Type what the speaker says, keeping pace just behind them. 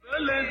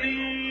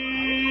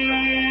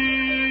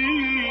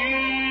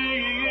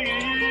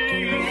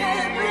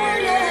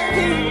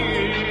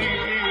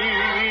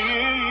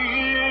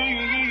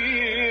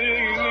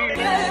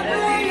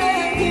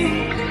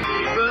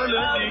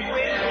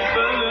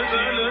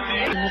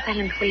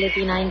وسهلا بكل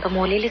الذين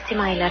ينضموا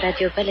للاستماع إلى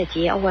راديو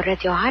بلدي أول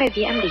راديو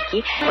عربي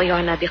أمريكي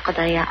ويعنى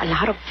بقضايا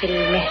العرب في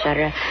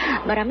المهجر.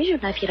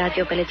 برامجنا في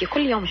راديو بلدي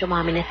كل يوم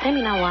جمعة من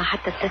 8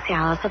 وحتى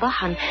 9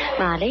 صباحا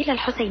مع ليلى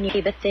الحسيني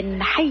في بث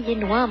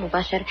حي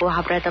ومباشر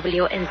عبر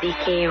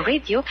WNZK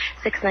راديو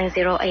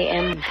 690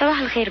 AM. صباح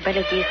الخير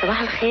بلدي،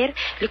 صباح الخير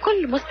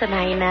لكل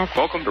مستمعينا.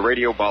 Welcome to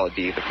Radio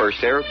Baladi, the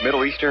first Arab,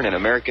 Middle Eastern, and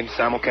American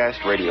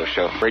simulcast radio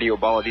show. Radio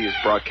Baladi is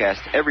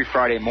broadcast every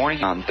Friday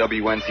morning on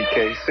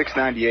WNZK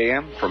 690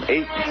 AM from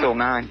 8 until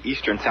 9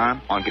 Eastern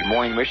Time on Good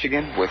Morning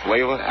Michigan with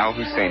Layla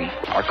Al-Husseini.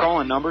 Our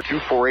call-in number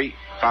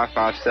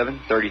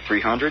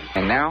 248-557-3300.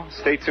 And now,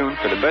 stay tuned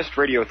for the best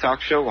radio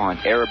talk show on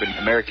Arab and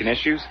American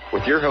issues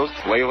with your host,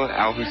 Layla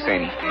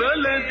Al-Husseini.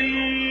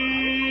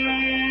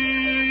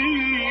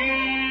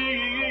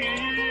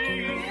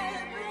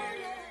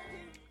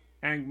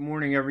 Good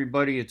morning,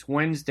 everybody. It's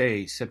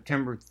Wednesday,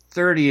 September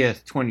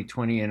 30th,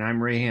 2020, and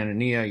I'm Ray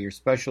Hanania, your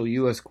special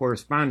U.S.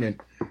 correspondent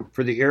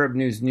for the Arab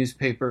News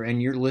newspaper,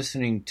 and you're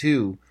listening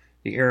to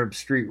the Arab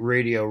Street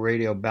Radio,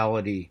 Radio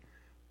Baladi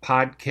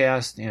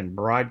podcast and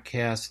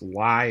broadcast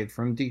live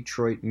from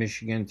Detroit,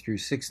 Michigan through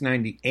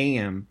 690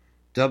 AM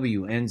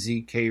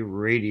WNZK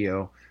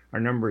Radio. Our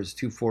number is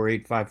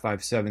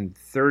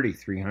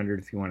 248-557-3300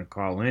 if you want to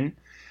call in.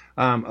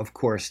 Of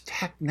course,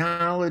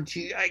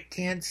 technology, I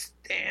can't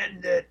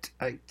stand it.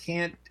 I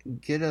can't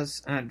get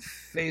us on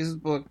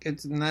Facebook.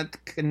 It's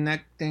not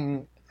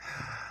connecting.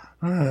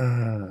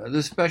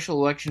 The Special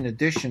Election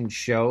Edition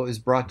show is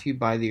brought to you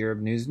by the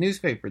Arab News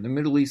newspaper, the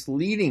Middle East's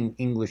leading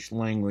English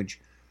language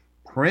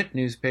print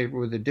newspaper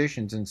with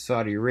editions in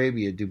Saudi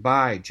Arabia,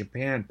 Dubai,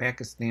 Japan,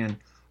 Pakistan,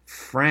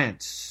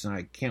 France.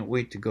 I can't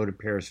wait to go to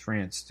Paris,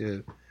 France,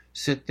 to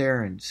sit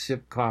there and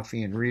sip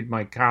coffee and read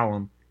my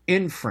column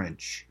in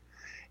French.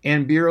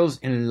 And bureaus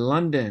in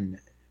London,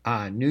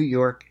 New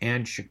York,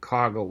 and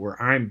Chicago, where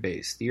I'm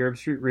based. The Arab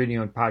Street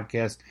Radio and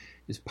Podcast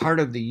is part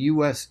of the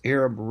U.S.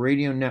 Arab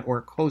Radio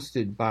Network,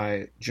 hosted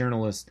by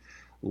journalist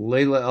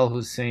Layla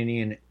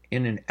Al-Husseini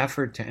in an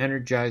effort to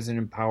energize and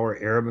empower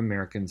Arab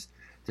Americans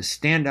to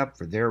stand up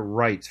for their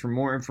rights. For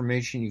more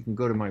information, you can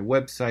go to my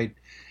website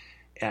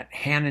at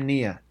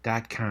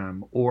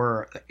hanania.com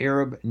or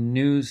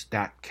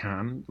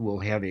arabnews.com. We'll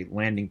have a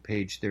landing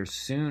page there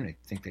soon. I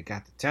think they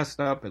got the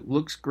test up. It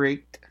looks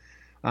great.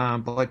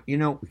 But, we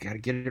got to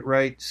get it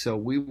right. So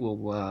we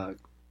will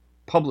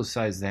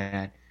publicize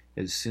that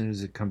as soon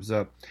as it comes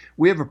up.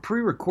 We have a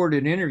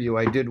pre-recorded interview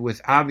I did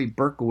with Avi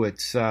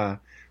Berkowitz,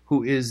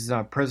 who is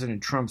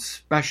President Trump's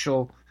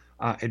special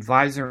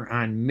advisor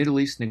on Middle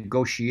East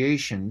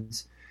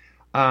negotiations.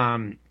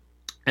 And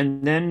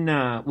then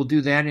we'll do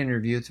that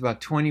interview. It's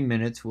about 20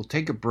 minutes. We'll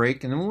take a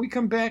break. And then when we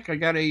come back, I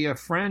got a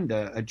friend,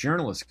 a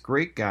journalist,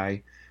 great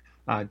guy,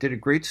 did a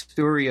great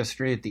story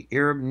yesterday at the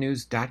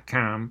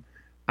arabnews.com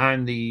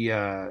on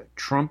the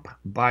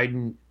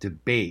Trump-Biden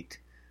debate.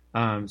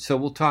 So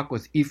we'll talk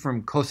with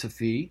Ephraim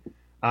Kosafi,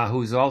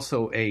 who's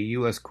also a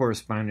U.S.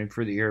 correspondent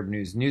for the Arab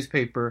News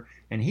newspaper,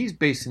 and he's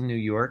based in New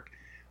York.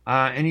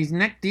 And he's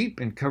neck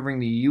deep in covering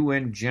the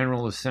UN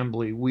General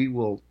Assembly. We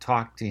will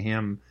talk to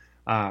him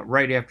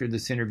right after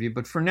this interview.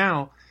 But for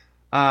now,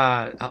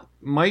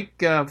 Mike,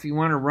 if you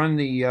want to run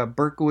the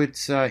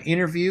Berkowitz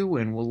interview,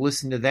 and we'll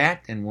listen to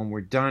that. And when we're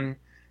done,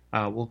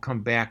 we'll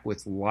come back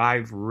with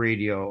live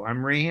radio.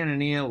 I'm Ray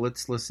Hanania.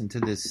 Let's listen to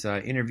this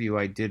interview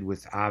I did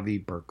with Avi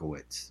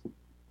Berkowitz.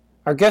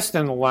 Our guest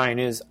on the line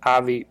is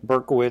Avi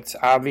Berkowitz.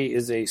 Avi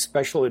is a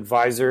special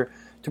advisor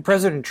to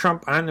President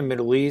Trump on the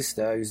Middle East.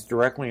 He's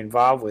directly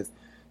involved with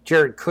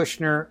Jared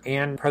Kushner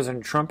and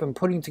President Trump in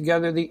putting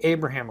together the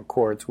Abraham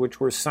Accords, which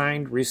were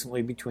signed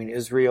recently between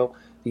Israel,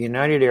 the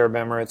United Arab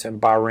Emirates, and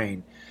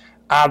Bahrain.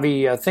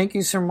 Avi, thank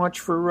you so much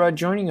for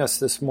joining us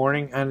this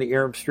morning on the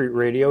Arab Street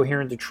Radio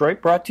here in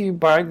Detroit, brought to you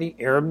by the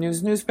Arab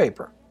News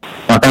newspaper.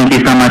 Well, thank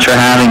you so much for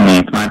having me.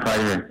 It's my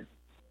pleasure.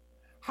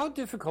 How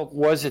difficult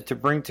was it to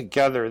bring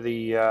together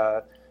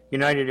the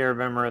United Arab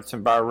Emirates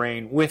and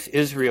Bahrain with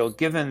Israel,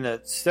 given the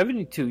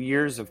 72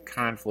 years of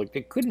conflict?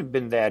 It couldn't have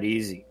been that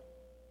easy.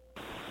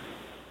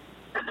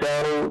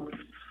 So,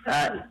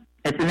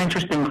 it's an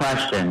interesting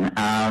question.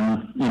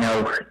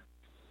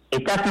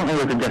 It definitely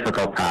was a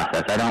difficult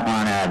process. I don't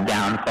want to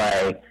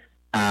downplay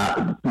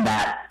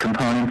that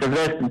component of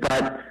this,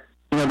 but,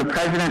 the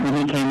president, when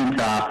he came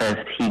into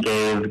office, he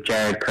gave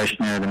Jared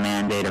Kushner the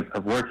mandate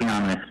of working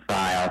on this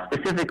file,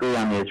 specifically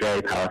on the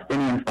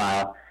Israeli-Palestinian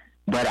file.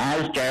 But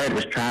as Jared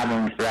was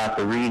traveling throughout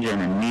the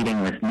region and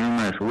meeting with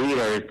numerous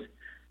leaders,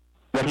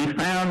 what he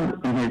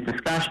found in his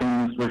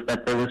discussions was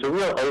that there was a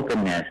real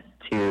openness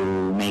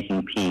to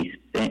making peace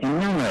in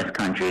numerous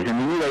countries. And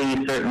the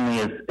UAE certainly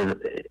has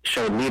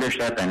showed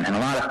leadership and a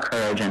lot of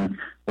courage, and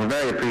we're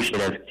very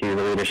appreciative to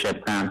the leadership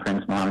of Crown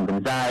Prince Mohammed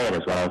bin Zayed,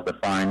 as well as the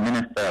Foreign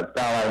Minister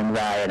Abdullah bin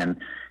Zayed,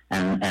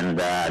 and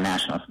their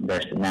national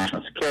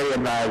security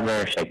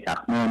advisor, Sheikh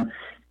Tahmoun,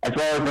 as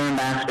well as their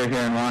ambassador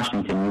here in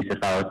Washington, Yusuf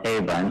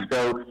Al-Otaiba. And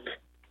so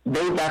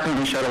they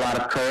definitely showed a lot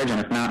of courage, and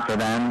if not for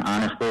them,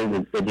 honestly,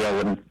 the deal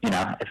wouldn't,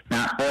 if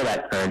not for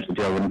that courage, the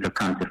deal wouldn't have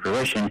come to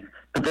fruition.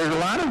 But there's a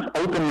lot of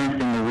openness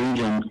in the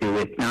region to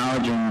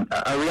acknowledging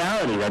a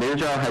reality that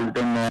Israel has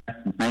been there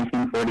since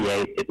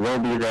 1948. It will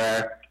be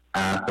there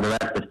for the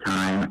rest of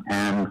time,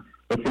 and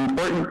it's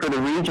important for the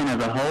region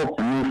as a whole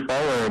to move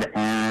forward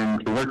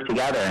and to work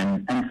together.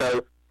 And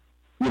so,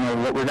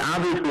 what was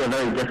obviously a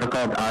very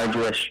difficult,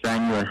 arduous,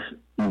 strenuous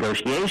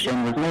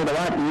negotiation was made a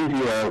lot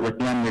easier with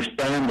the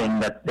understanding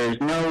that there's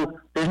no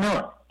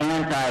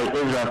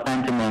anti-Israel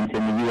sentiment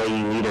in the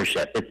UAE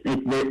leadership.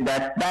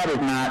 That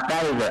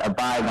is a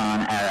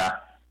bygone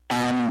era.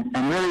 And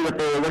really what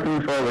they were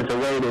looking for was a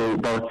way to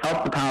both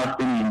help the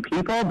Palestinian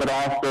people, but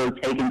also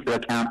take into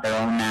account their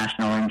own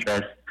national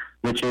interests,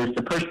 which is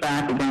to push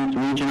back against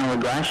regional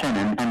aggression.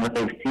 And what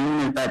they've seen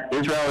is that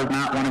Israel is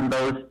not one of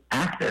those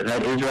actors,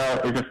 that Israel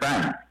is a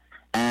friend.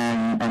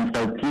 And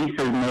so peace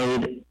has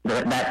made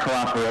that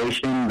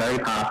cooperation very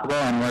possible,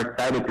 and we're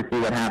excited to see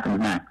what happens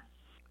next.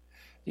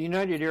 The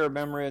United Arab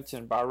Emirates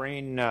and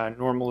Bahrain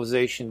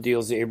normalization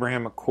deals, the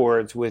Abraham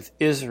Accords with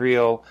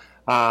Israel,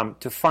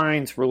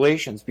 defines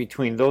relations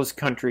between those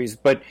countries,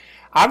 but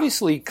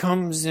obviously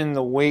comes in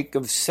the wake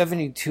of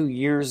 72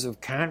 years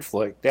of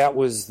conflict. That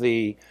was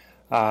the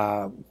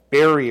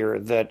barrier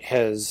that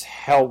has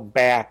held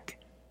back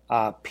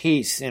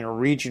peace in a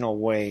regional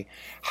way.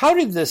 How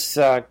did this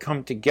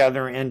come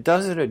together, and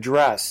does it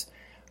address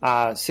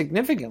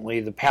significantly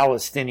the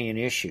Palestinian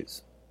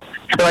issues?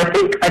 So I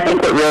think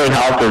what really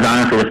helped is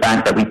honestly the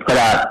fact that we put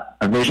out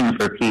a vision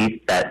for peace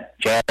that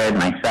Jared,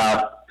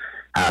 myself,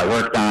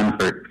 worked on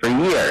for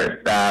years,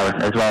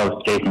 as well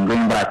as Jason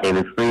Greenblatt,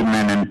 David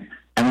Friedman,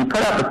 and we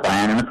put out the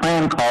plan, and the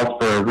plan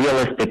calls for a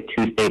realistic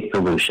two-state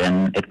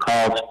solution. It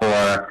calls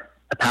for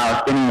a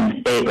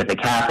Palestinian state with a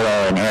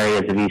capital in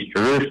areas of East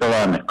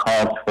Jerusalem. It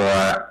calls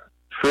for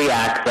free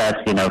access,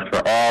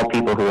 for all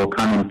people who will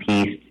come in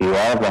peace to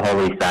all of the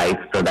holy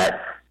sites, so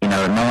that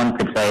no one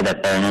could say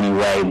that they're in any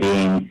way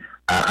being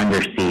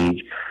under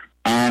siege,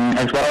 and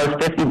as well as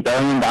 $50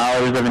 billion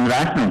of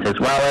investments, as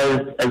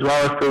well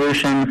as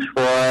solutions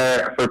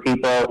for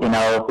people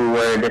who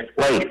were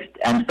displaced.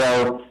 And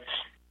so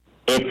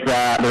it's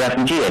the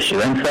refugee issue.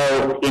 And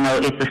so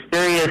it's a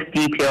serious,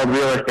 detailed,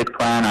 realistic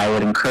plan. I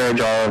would encourage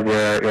all of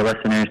your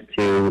listeners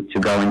to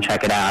go and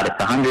check it out. It's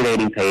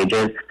 180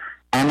 pages.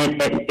 And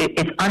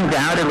it's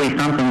undoubtedly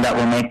something that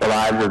will make the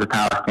lives of the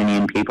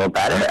Palestinian people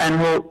better and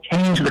will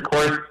change the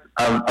course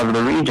of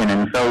the region.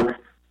 And so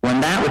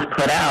when that was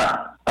put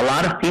out, a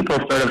lot of people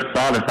sort of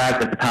saw the fact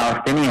that the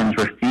Palestinians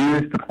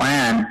refused the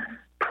plan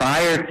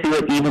prior to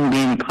it even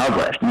being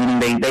published,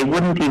 meaning they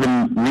wouldn't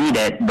even read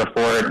it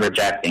before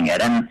rejecting it.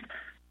 And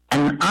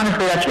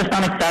honestly, that's just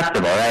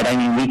unacceptable, right? I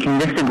mean, we can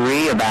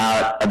disagree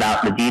about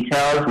the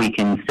details. We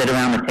can sit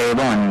around the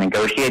table and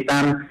negotiate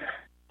them.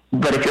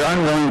 But if you're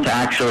unwilling to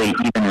actually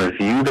even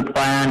review the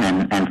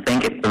plan and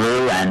think it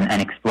through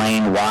and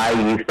explain why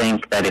you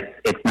think that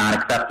it's not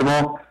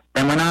acceptable,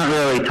 then we're not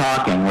really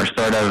talking. We're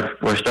sort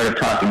of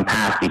talking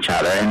past each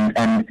other.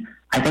 And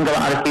I think a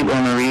lot of people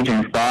in the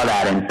region saw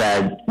that and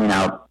said,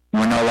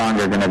 we're no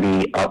longer going to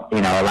be,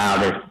 allow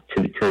this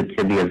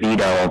to be a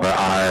veto over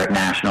our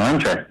national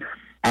interest.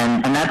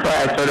 And that's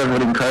why I sort of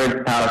would encourage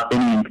the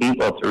Palestinian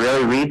people to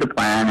really read the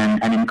plan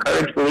and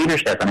encourage the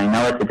leadership. And I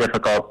know it's a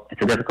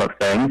difficult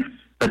thing,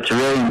 but to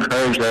really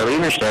encourage their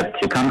leadership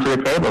to come to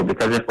the table,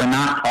 because if we're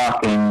not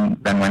talking,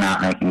 then we're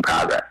not making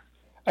progress.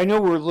 I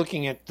know we're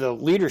looking at the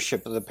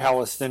leadership of the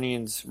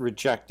Palestinians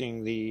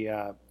rejecting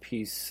the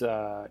peace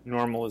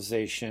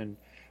normalization,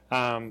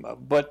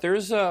 but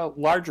there's a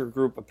larger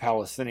group of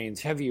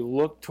Palestinians. Have you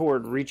looked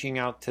toward reaching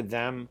out to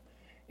them,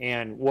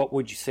 and what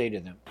would you say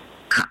to them?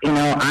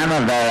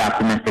 I'm a very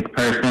optimistic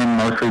person,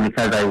 mostly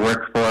because I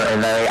work for a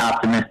very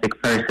optimistic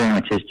person,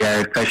 which is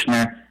Jared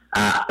Kushner.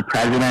 The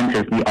president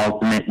is the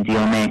ultimate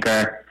deal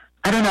maker.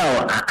 I don't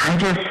know. I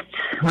just,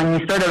 when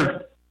you sort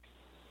of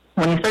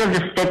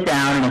just sit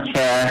down in a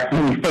chair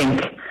and you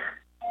think,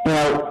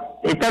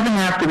 it doesn't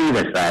have to be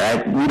this way,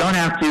 right? We don't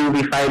have to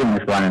be fighting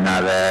with one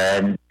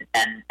another.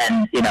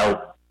 And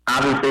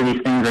obviously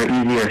these things are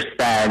easier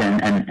said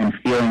and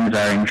feelings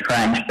are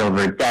entrenched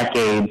over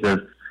decades of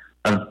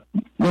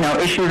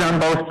issues on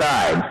both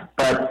sides.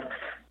 But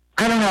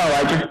I don't know,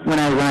 I just, when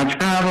I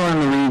travel in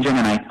the region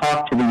and I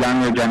talk to the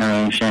younger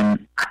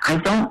generation, I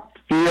don't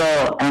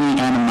feel any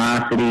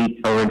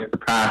animosity towards the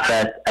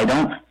process. I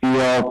don't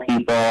feel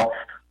people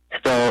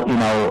still,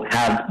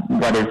 have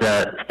what is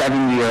a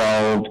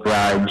 70-year-old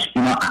grudge.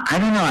 I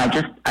don't know,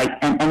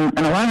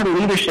 and a lot of the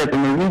leadership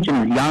in the region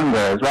is younger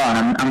as well,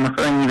 and I'm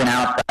referring even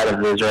outside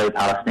of the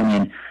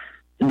Israeli-Palestinian.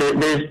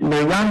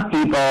 They're young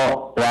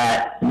people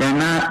that they're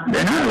not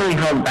really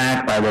held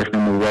back by this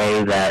in the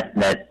way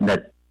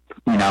that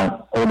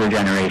older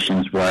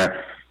generations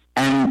were,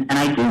 and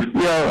I do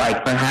feel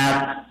like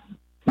perhaps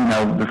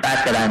the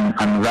fact that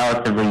I'm a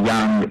relatively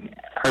young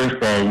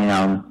person,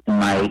 in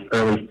my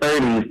early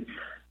 30s,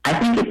 I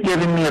think it's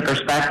given me a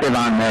perspective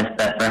on this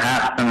that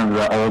perhaps some of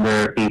the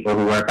older people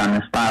who work on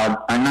this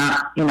file are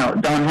not,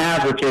 don't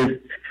have, which is,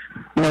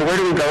 where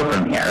do we go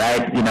from here,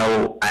 right?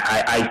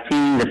 I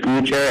see the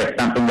future as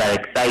something that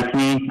excites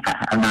me.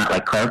 I'm not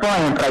like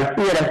clairvoyant, but I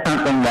see it as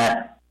something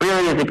that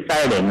really is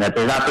exciting, that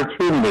there's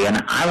opportunity,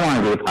 and I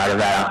want to be a part of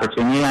that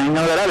opportunity. I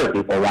know that other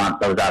people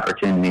want those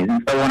opportunities.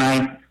 And so when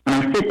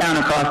I sit down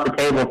across the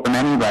table from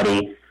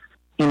anybody,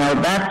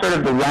 that's sort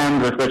of the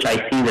lens with which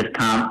I see this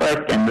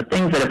conflict, and the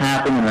things that have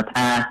happened in the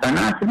past are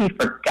not to be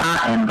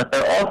forgotten, but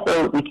they're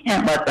also, we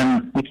can't let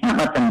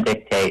them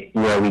dictate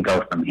where we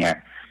go from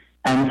here.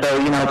 And so,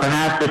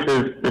 perhaps this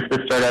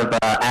is sort of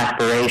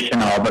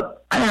aspirational,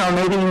 but I don't know,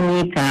 maybe you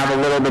need to have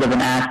a little bit of an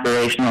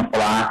aspirational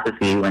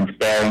philosophy when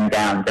staring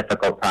down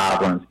difficult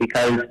problems,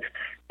 because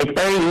it's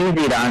very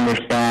easy to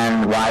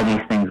understand why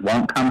these things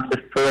won't come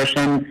to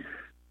fruition,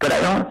 but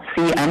I don't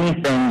see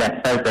anything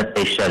that says that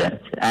they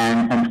shouldn't.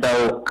 And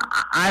so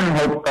I'm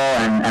hopeful,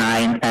 and I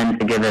intend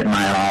to give it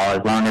my all,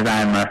 as long as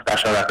I'm a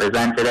special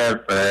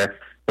representative for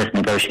this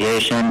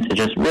negotiation, to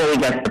just really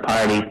get the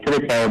parties to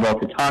the table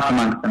to talk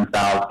amongst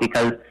themselves,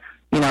 because,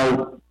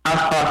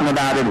 us talking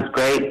about it is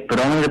great, but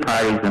only the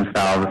parties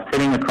themselves,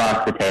 sitting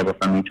across the table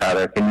from each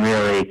other, can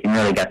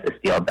really get this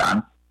deal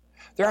done.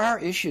 There are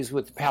issues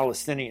with the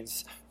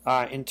Palestinians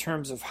in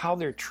terms of how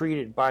they're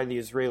treated by the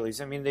Israelis.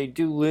 I mean, they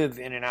do live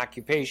in an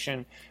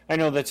occupation. I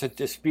know that's a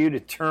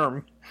disputed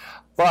term,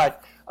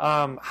 but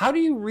how do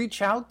you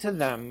reach out to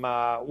them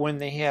when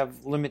they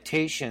have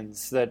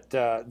limitations that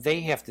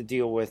they have to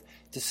deal with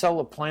to sell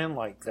a plan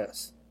like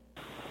this?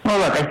 Well,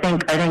 look, I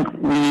think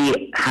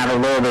we have a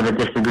little bit of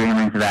a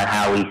disagreement about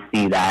how we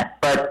see that.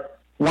 But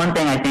one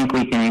thing I think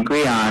we can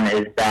agree on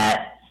is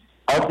that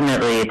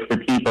ultimately it's the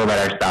people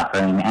that are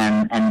suffering,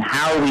 and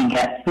how we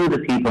get to the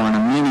people in a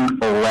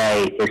meaningful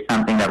way is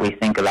something that we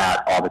think about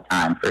all the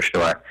time, for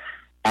sure.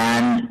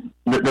 And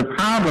the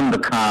problem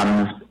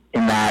becomes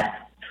in that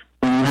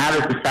when you have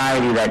a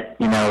society that,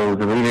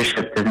 the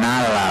leadership does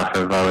not allow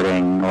for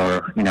voting,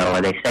 or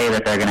they say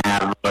that they're going to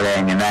have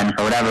voting, and then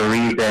for whatever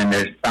reason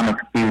there's some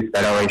excuse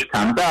that always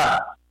comes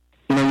up,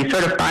 you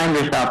sort of find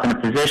yourself in a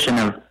position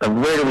of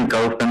where do we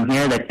go from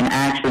here that can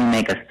actually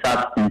make a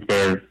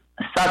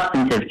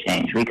substantive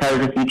change. Because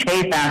if you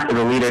chase after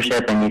the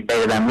leadership and you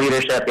say to them,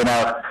 leadership,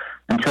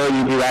 until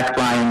you do X,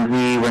 Y, and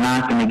Z, we're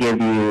not going to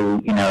give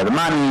you, the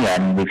money,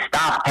 and we've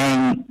stopped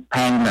paying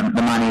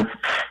the money.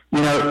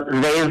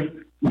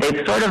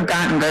 They've sort of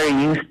gotten very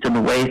used to the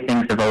way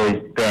things have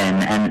always been,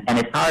 and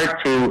it's hard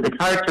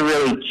to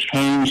really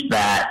change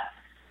that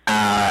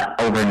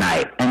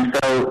overnight. And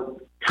so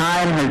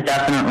time has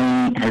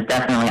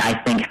definitely, I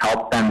think,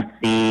 helped them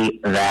see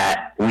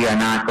that we are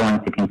not going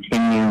to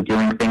continue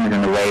doing things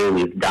in the way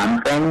we've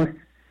done things.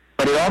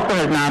 But it also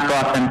has not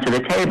brought them to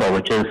the table,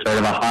 which is sort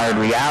of a hard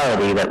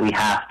reality that we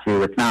have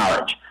to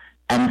acknowledge.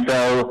 And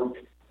so,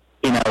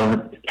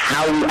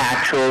 how we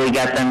actually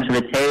get them to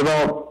the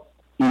table,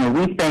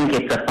 we think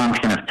it's a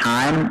function of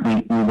time.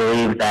 We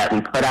believe that we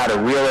put out a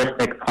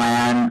realistic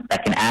plan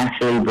that can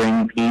actually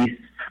bring peace.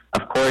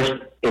 Of course,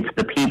 it's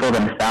the people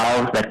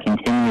themselves that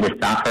continue to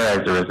suffer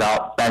as a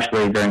result,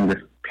 especially during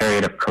this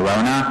period of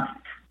Corona.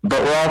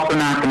 But we're also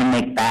not going to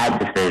make bad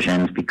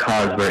decisions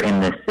because we're in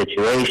this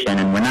situation,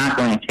 and we're not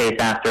going to chase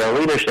after a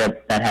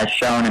leadership that has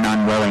shown an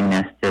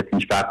unwillingness to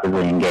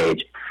constructively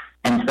engage.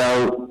 And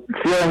so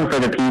feeling for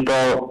the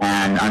people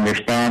and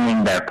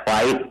understanding their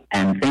plight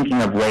and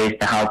thinking of ways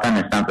to help them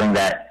is something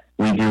that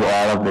we do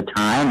all of the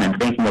time, and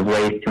thinking of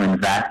ways to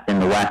invest in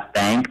the West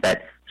Bank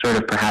that sort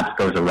of perhaps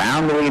goes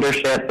around the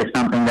leadership is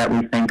something that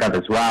we think of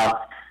as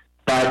well.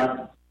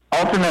 But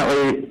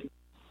ultimately,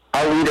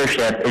 our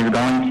leadership is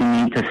going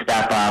to need to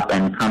step up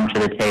and come to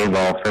the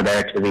table for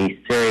there to be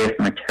serious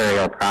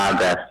material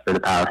progress for the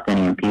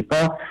Palestinian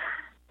people.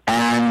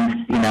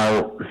 And,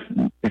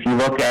 if you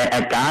look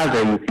at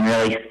Gaza, you can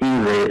really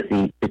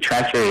see the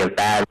treachery of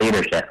bad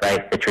leadership,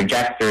 right? The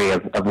trajectory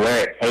of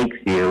where it takes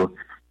you,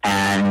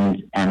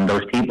 and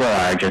those people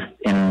are just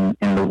in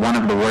one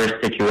of the worst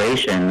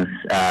situations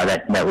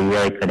that we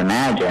really could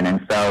imagine.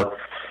 And so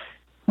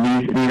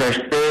these are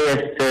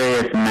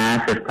serious,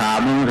 massive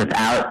problems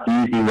without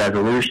easy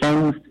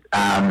resolutions.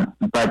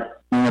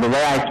 But the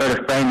way I sort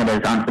of frame it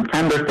is on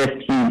September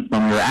 15th,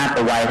 when we were at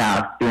the White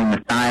House doing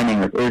the signing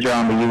with Israel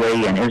and the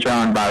UAE and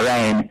Israel and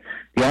Bahrain,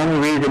 the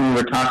only reason we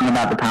were talking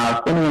about the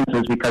Palestinians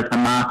was because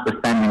Hamas was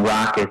sending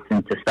rockets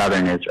into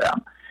southern Israel.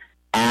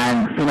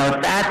 And,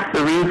 if that's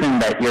the reason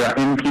that you're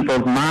in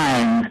people's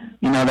minds,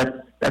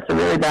 that's a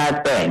really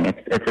bad thing.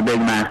 It's a big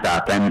mess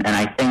up. And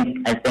I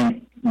think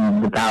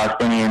the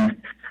Palestinians,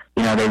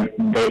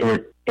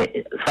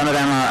 some of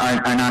them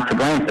are not to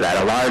blame for that.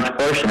 A large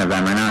portion of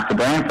them are not to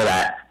blame for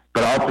that.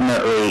 But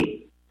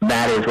ultimately,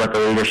 that is what the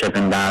leadership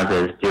in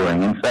Gaza is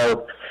doing. And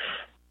so,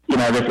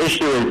 this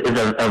issue is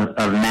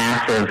of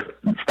massive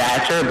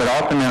stature, but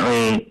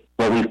ultimately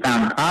what we've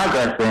found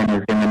progress in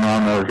is in the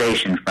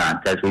normalization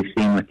front, as we've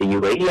seen with the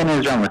UAE and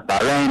Israel and with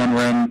Bahrain, and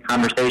we're in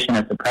conversation,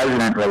 as the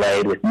president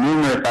relayed, with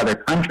numerous other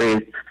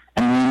countries,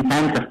 and we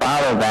intend to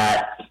follow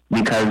that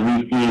because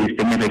we see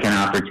significant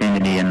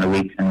opportunity in the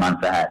weeks and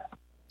months ahead.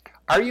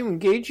 Are you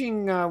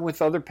engaging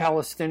with other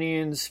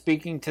Palestinians,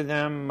 speaking to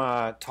them,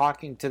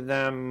 talking to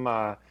them,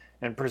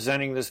 and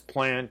presenting this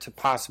plan to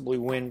possibly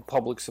win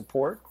public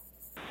support?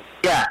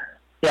 Yeah.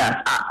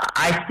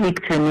 I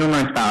speak to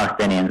numerous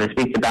Palestinians. I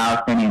speak to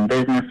Palestinian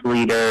business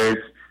leaders.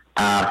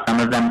 Some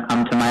of them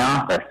come to my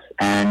office,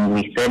 and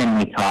we sit and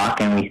we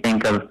talk, and we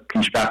think of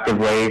constructive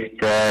ways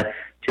to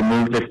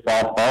move this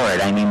ball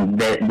forward. I mean,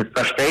 the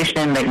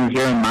frustration that you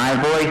hear in my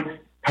voice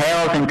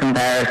pales in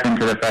comparison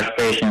to the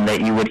frustration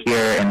that you would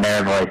hear in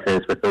their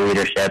voices with the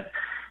leadership.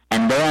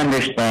 And they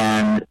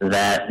understand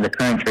that the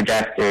current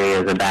trajectory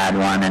is a bad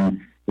one, and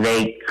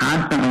they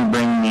constantly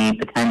bring me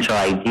potential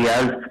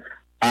ideas.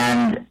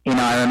 And,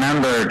 I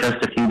remember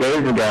just a few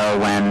days ago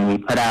when we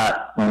put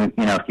out,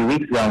 a few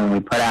weeks ago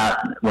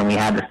when we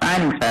had the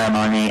signing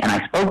ceremony, and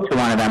I spoke to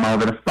one of them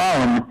over the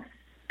phone,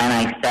 and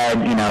I said,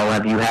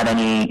 have you had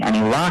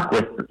any luck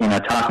with,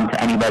 talking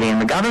to anybody in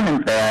the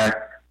government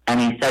there? And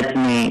he said to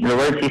me, the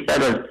words he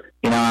said was,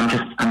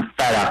 I'm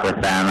fed up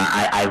with them.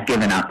 I've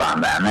given up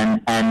on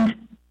them. And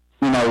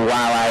while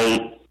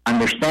I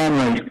understand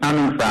where he's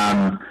coming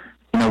from,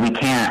 we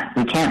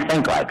can't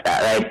think like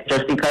that, right?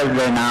 Just because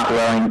they're not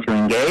willing to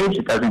engage,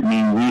 it doesn't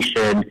mean we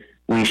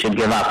should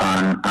give up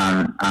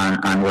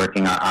on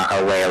working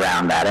our way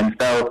around that. And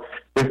so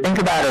we think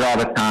about it all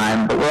the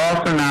time, but we're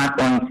also not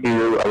going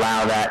to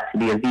allow that to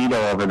be a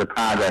veto over the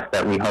progress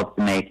that we hope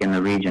to make in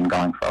the region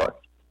going forward.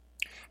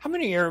 How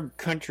many Arab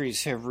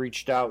countries have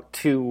reached out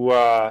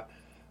to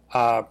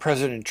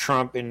President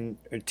Trump and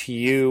to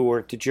you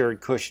or to Jared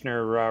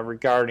Kushner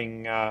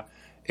regarding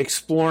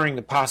exploring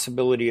the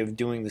possibility of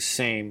doing the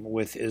same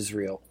with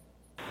Israel?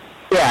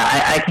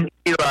 Yeah, I can give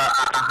you a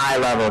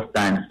high-level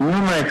sense.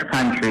 Numerous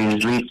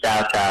countries reached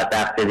out to us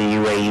after the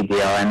UAE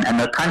deal, and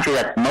the country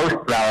that's most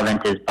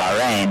relevant is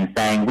Bahrain,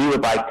 saying we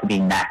would like to be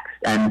next.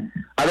 And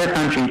other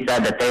countries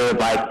said that they would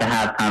like to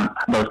have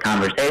those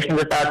conversations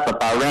with us, but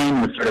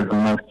Bahrain was sort of the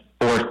most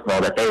forceful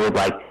that they would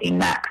like to be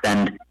next.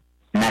 And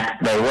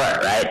next they were,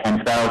 right?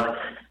 And so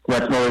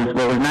what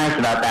was nice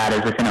about that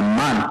is within a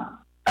month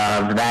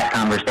of that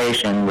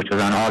conversation, which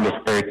was on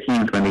August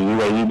 13th when the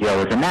UAE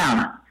deal was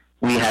announced,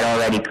 we had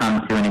already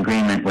come to an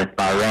agreement with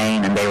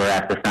Bahrain, and they were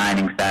at the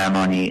signing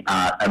ceremony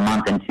a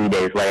month and 2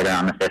 days later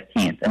on the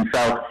 15th. And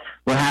so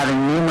we're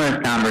having numerous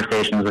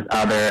conversations with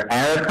other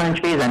Arab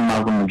countries and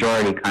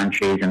Muslim-majority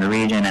countries in the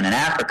region and in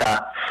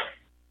Africa.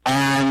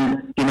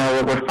 And,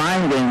 what we're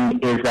finding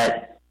is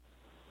that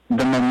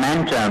the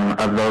momentum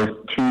of those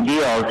two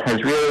deals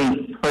has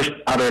really pushed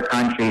other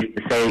countries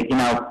to say,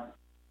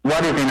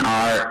 what is in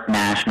our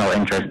national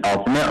interest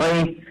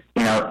ultimately?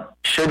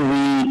 Should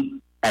we,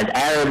 as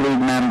Arab League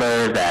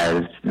members,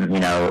 as,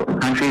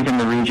 countries in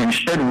the region,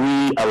 should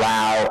we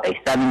allow a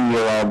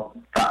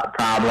 7-year-old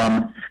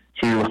problem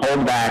to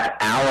hold back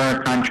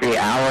our country,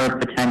 our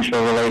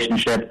potential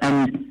relationship?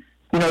 And,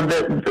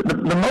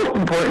 the most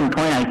important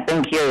point I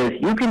think here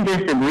is you can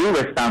disagree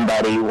with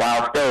somebody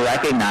while still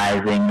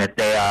recognizing that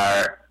they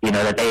are,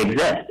 that they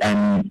exist.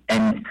 And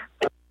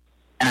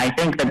I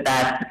think that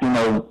that's,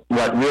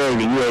 what really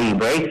the UAE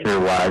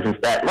breakthrough was, is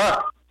that,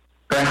 look,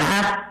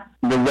 perhaps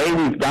the way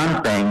we've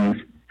done things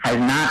has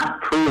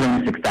not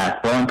proven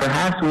successful, and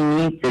perhaps we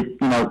need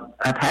to,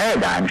 a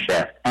paradigm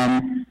shift.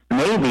 And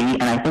maybe,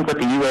 and I think what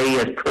the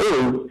UAE has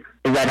proved,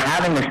 is that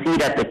having a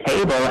seat at the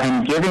table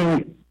and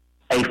giving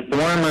a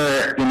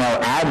former,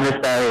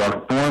 adversary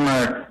or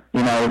former,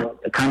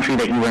 country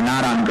that you were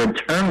not on good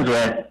terms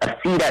with, a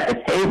seat at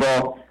the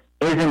table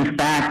is in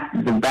fact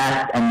the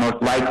best and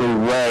most likely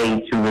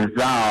way to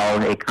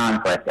resolve a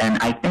conflict. And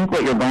I think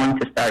what you're going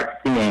to start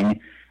seeing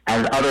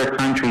as other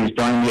countries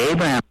join the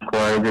Abraham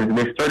Accords is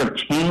this sort of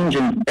change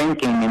in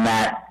thinking in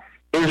that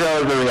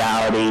Israel is a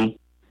reality,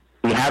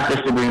 we have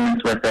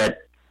disagreements with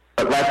it,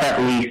 but let's at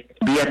least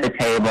be at the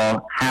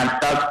table,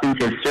 have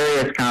substantive,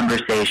 serious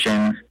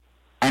conversations,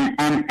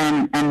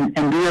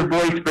 and be a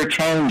voice for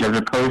change as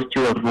opposed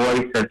to a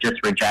voice of just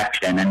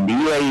rejection. And the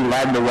UAE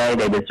led the way.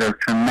 They deserve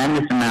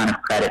tremendous amount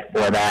of credit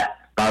for that.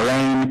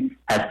 Bahrain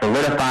has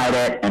solidified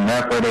it, and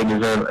therefore they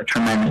deserve a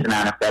tremendous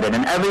amount of credit.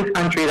 And every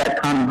country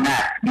that comes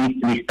next needs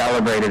to be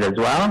celebrated as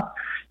well,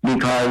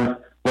 because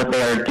what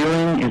they are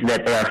doing is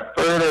that they are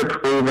further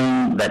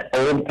proving that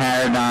old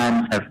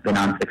paradigms have been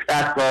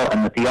unsuccessful,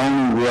 and that the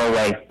only real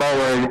way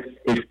forward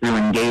is through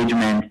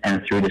engagement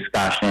and through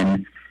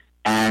discussion.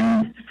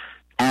 And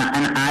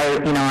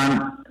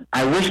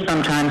I wish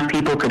sometimes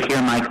people could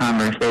hear my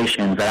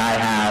conversations that I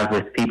have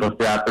with people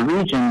throughout the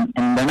region,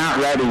 and they're not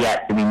ready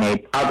yet to be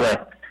made public.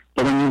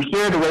 But when you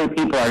hear the way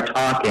people are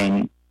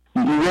talking,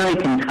 you really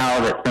can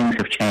tell that things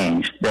have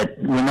changed, that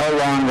we're no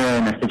longer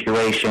in a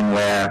situation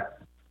where,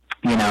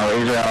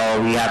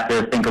 Israel, we have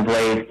to think of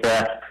ways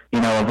to,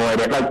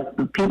 avoid it.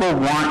 Like, people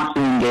want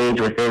to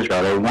engage with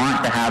Israel. They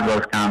want to have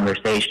those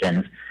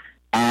conversations.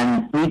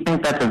 And we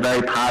think that's a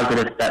very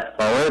positive step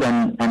forward,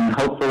 and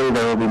hopefully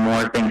there will be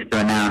more things to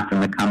announce in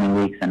the coming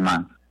weeks and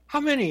months. How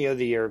many of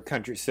the Arab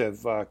countries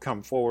have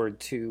come forward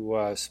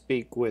to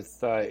speak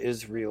with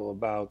Israel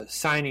about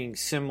signing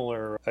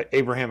similar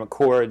Abraham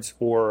Accords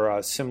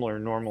or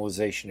similar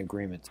normalization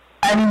agreements?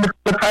 I mean, the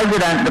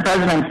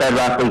president said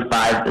roughly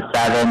 5 to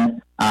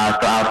 7.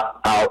 So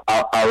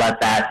I'll let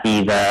that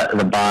be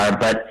the bar.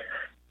 But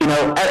you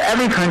know,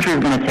 every country is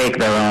going to take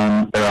their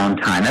own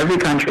time. Every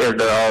country has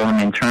their own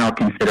internal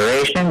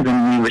considerations,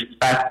 and we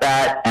respect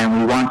that, and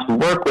we want to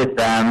work with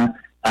them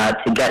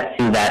to get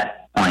to that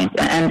point.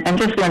 And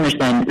just to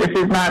understand, this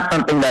is not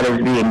something that is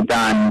being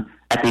done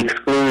at the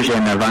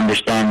exclusion of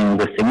understanding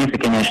the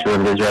significant issue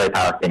of the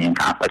Israeli-Palestinian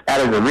conflict. That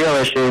is a real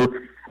issue,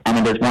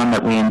 and it is one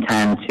that we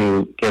intend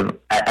to give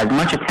as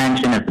much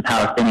attention as the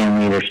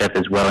Palestinian leadership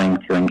is willing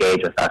to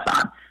engage with us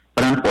on.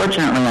 But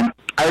unfortunately,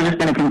 I was just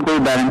going to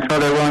conclude that until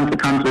they're willing to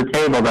come to the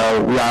table,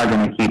 though, we are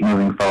going to keep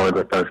moving forward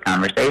with those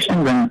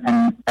conversations.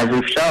 And as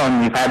we've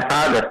shown, we've had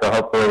progress, so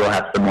hopefully we'll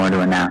have some more to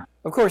announce.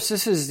 Of course,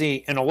 this is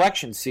an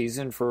election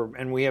season,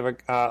 and we have an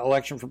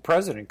election for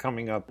president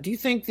coming up. Do you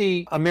think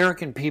the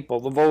American people,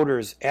 the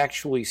voters,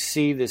 actually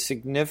see the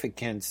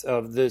significance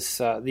of these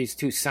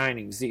two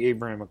signings, the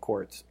Abraham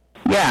Accords?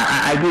 Yeah,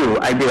 I do.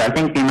 I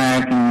think the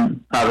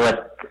American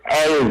public,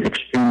 A, is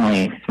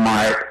extremely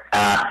smart.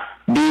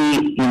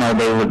 B, you know,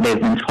 they've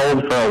been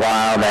told for a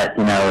while that,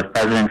 you know, if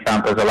President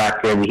Trump was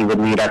elected, he would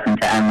lead us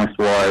into endless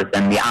wars,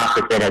 and the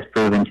opposite has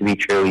proven to be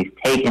true. He's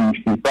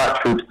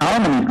brought troops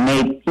home, and he's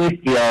made peace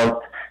deals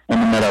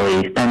in the Middle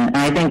East. And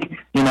I think,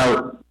 you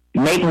know,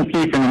 making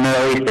peace in the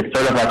Middle East is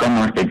sort of like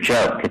almost a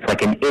joke. It's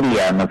like an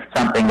idiom of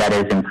something that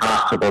is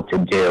impossible to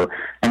do.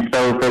 And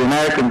so for the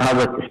American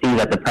public to see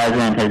that the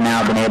president has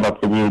now been able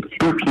to do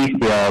 2 peace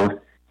deals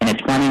in a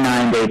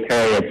 29-day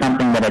period,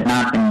 something that had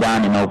not been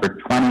done in over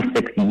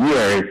 26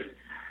 years,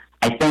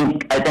 I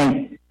think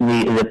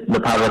the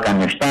public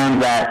understands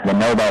that. The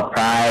Nobel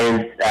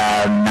Prize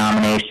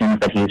nominations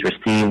that he's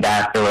received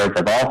afterwards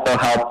have also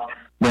helped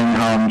bring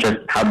home just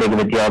how big of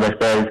a deal this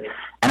is.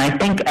 And I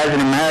think as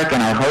an American,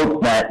 I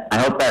hope that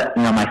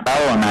you know, my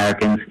fellow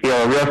Americans feel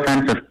a real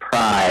sense of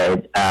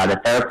pride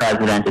that their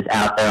president is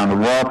out there on the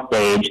world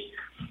stage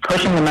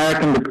pushing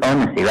American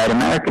diplomacy, right?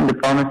 American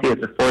diplomacy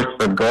is a force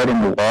for good in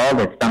the world.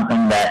 It's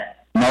something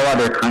that no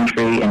other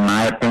country, in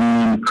my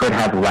opinion, could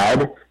have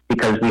led,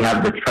 because we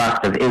have the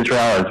trust of Israel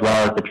as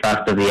well as the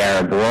trust of the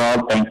Arab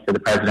world, thanks to the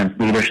president's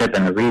leadership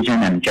in the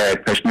region and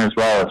Jared Kushner's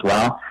role as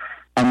well.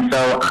 And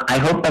so I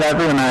hope that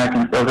every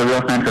American feels a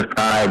real sense of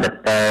pride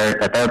that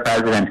their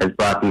president has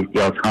brought these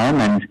deals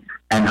home,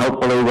 and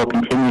hopefully will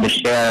continue to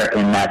share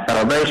in that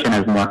celebration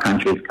as more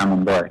countries come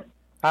on board.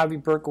 Avi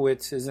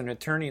Berkowitz is an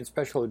attorney and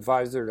special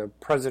advisor to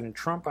President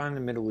Trump on the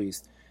Middle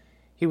East.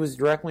 He was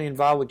directly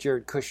involved with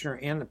Jared Kushner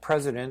and the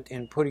president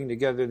in putting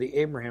together the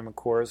Abraham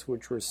Accords,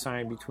 which were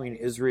signed between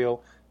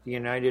Israel, the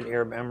United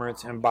Arab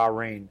Emirates, and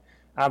Bahrain.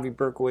 Avi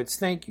Berkowitz,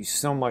 thank you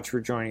so much for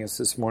joining us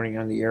this morning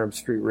on the Arab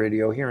Street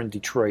Radio here in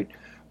Detroit,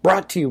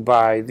 brought to you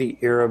by the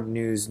Arab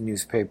News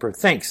newspaper.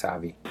 Thanks,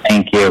 Avi.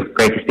 Thank you.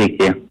 Great to speak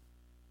to you.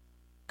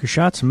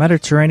 Kushat's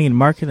Mediterranean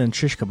Market and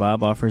Shish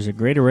Kebab offers a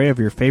great array of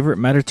your favorite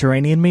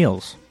Mediterranean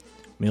meals.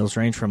 Meals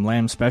range from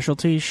lamb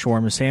specialties,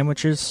 shawarma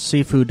sandwiches,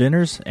 seafood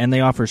dinners, and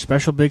they offer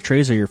special big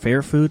trays of your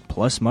favorite food,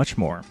 plus much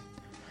more.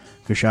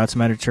 Kushat's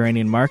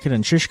Mediterranean Market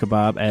and Shish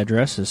Kebab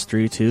address is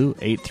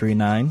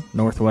 32839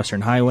 Northwestern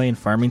Highway in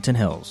Farmington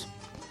Hills.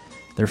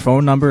 Their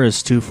phone number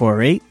is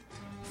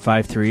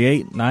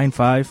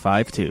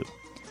 248-538-9552.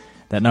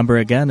 That number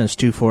again is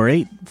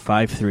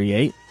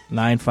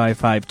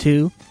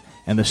 248-538-9552.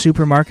 And the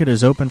supermarket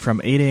is open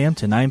from 8 a.m.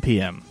 to 9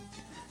 p.m.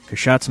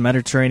 Kushat's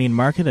Mediterranean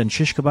Market and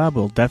Shish Kebab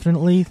will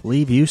definitely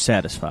leave you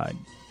satisfied.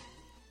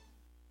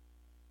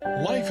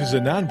 Life is a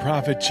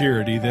nonprofit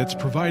charity that's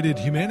provided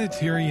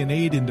humanitarian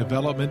aid and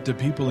development to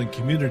people and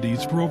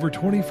communities for over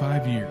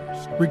 25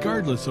 years,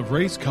 regardless of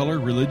race, color,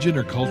 religion,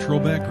 or cultural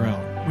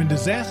background. When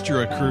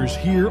disaster occurs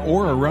here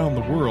or around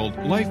the world,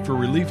 Life for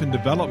Relief and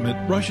Development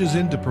rushes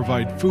in to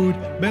provide food,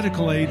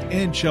 medical aid,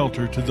 and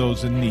shelter to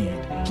those in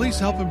need. Please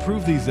help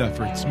improve these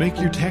efforts. Make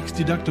your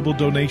tax-deductible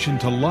donation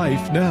to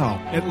Life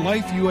now at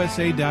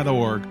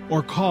lifeusa.org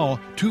or call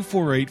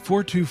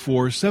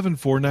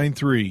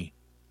 248-424-7493.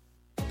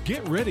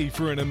 Get ready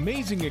for an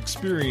amazing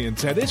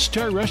experience at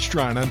Ishtar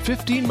Restaurant on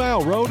 15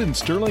 Mile Road in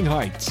Sterling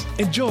Heights.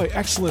 Enjoy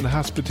excellent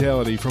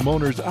hospitality from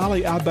owners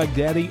Ali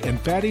Al-Baghdadi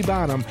and Fatty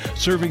Bonham,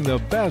 serving the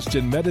best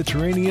in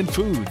Mediterranean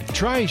food.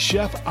 Try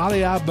Chef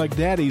Ali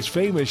Al-Baghdadi's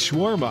famous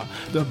shawarma,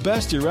 the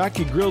best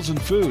Iraqi grills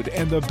and food,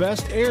 and the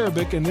best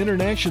Arabic and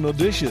international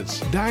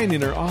dishes. Dine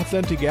in our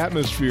authentic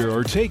atmosphere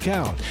or take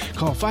out.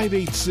 Call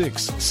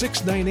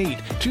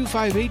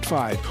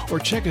 586-698-2585 or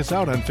check us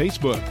out on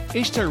Facebook.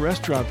 Ishtar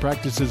Restaurant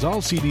practices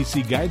all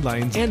CDC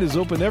guidelines and is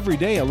open every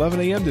day 11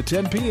 a.m. to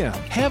 10 p.m.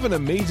 Have an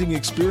amazing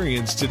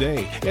experience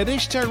today at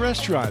Ishtar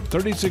Restaurant,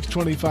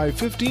 3625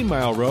 15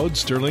 Mile Road,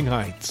 Sterling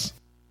Heights.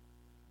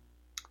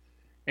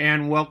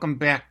 And welcome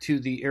back to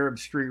the Arab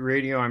Street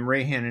Radio. I'm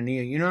Ray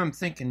Hanania. You know, I'm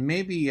thinking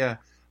maybe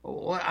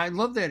Well, I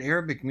love that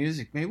Arabic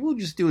music. Maybe we'll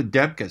just do a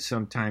Debka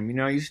sometime.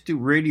 I used to do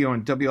radio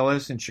on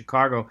WLS in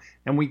Chicago,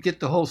 and we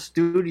get the whole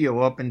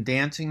studio up and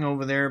dancing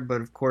over there.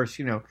 But of course,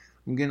 I'm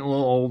getting a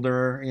little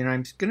older.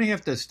 I'm going to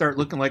have to start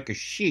looking like a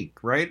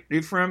sheik, right?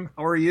 Ephraim,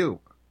 how are you?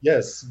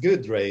 Yes,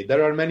 good, Ray.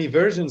 There are many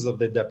versions of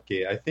the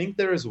Debke. I think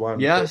there is one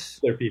yes.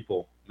 for other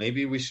people.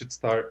 Maybe we should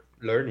start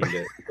learning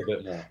it a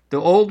bit more.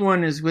 The old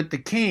one is with the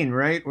cane,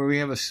 right? Where we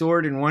have a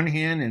sword in one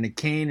hand and a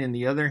cane in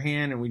the other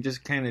hand, and we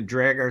just kind of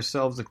drag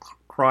ourselves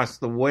across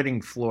the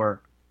wedding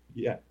floor.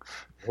 Yeah.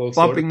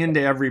 Bumping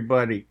into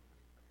everybody.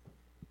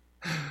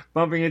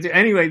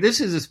 Anyway,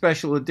 this is a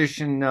special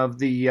edition of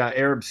the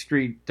Arab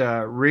Street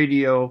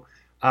Radio,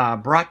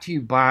 brought to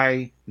you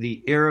by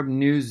the Arab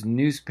News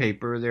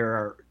newspaper. They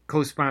are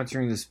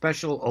co-sponsoring the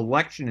special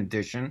election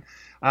edition.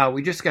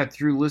 We just got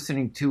through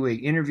listening to an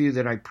interview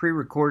that I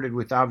pre-recorded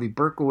with Avi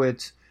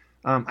Berkowitz.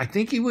 I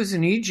think he was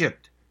in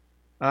Egypt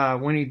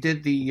when he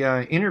did the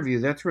interview.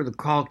 That's where the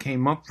call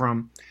came up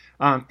from.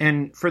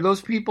 And for those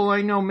people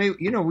I know,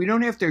 we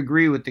don't have to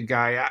agree with the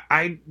guy.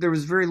 There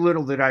was very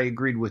little that I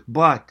agreed with,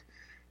 but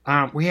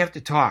we have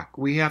to talk.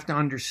 We have to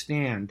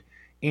understand.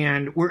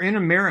 And we're in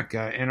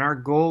America, and our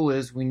goal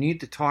is we need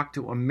to talk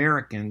to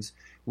Americans.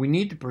 We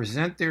need to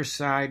present their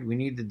side. We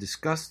need to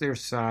discuss their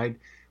side.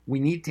 We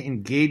need to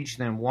engage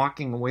them,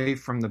 walking away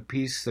from the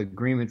peace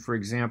agreement, for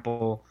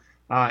example,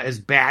 as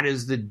bad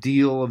as the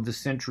deal of the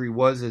century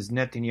was, as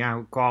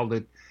Netanyahu called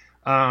it,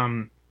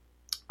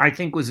 I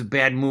think was a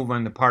bad move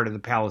on the part of the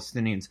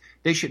Palestinians.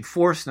 They should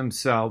force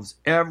themselves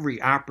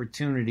every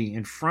opportunity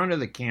in front of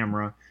the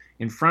camera,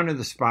 in front of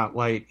the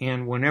spotlight,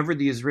 and whenever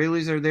the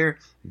Israelis are there,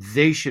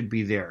 they should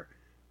be there.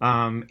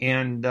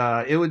 And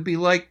it would be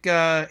like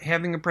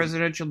having a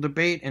presidential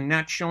debate and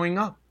not showing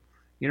up,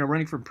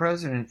 running for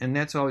president, and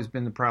that's always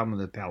been the problem of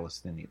the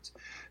Palestinians.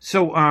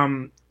 So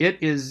it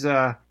is,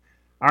 our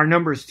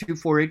number is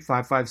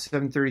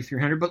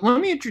 248-557-3300. But let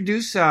me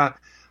introduce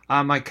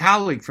my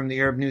colleague from the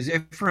Arab News,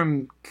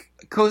 Ephraim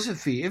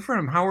Kosafi.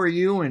 Ephraim, how are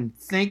you? And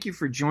thank you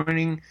for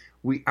joining.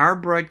 We are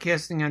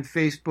broadcasting on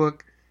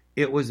Facebook.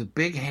 It was a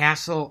big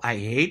hassle. I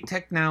hate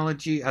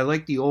technology. I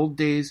like the old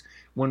days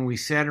when we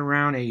sat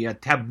around a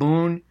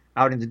taboon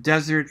out in the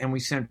desert and we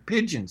sent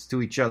pigeons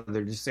to each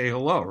other to say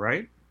hello,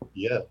 right?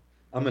 Yeah.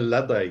 I'm a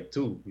Luddite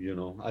too,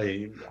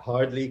 I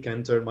hardly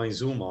can turn my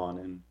Zoom on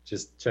and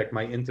just check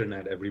my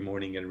internet every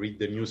morning and read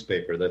the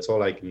newspaper. That's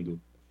all I can do.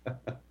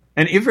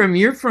 And Ephraim,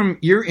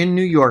 you're in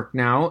New York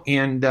now,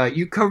 and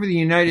you cover the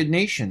United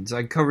Nations.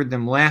 I covered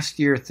them last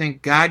year.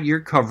 Thank God you're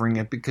covering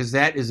it, because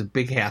that is a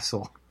big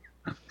hassle.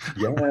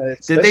 Yeah.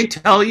 Did they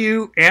tell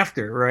you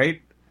after,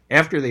 right?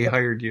 After they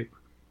hired you?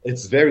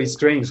 It's very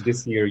strange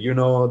this year.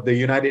 The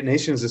United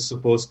Nations is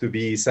supposed to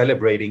be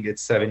celebrating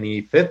its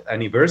 75th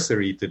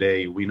anniversary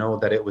today. We know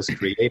that it was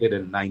created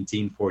in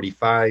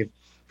 1945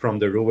 from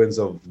the ruins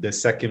of the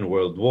Second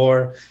World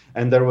War.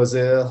 And there was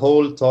a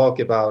whole talk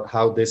about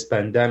how this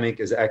pandemic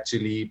is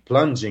actually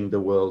plunging the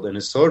world in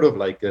a sort of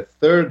like a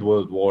third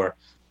world war,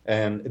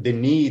 and the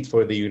need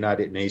for the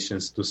United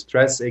Nations to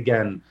stress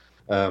again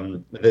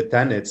the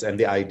tenets and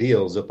the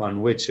ideals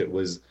upon which it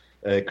was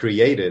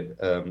created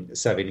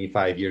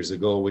 75 years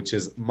ago, which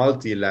is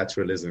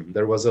multilateralism.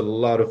 There was a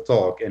lot of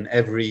talk in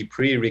every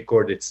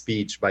pre-recorded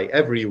speech by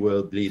every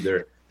world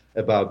leader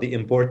about the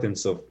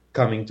importance of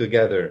coming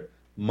together,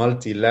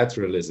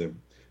 multilateralism.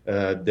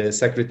 The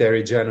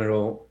Secretary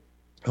General,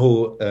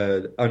 who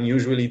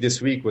unusually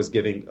this week was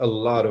giving a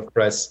lot of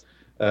press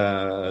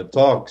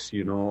talks,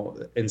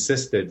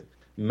 insisted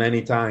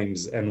many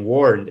times and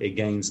warned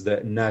against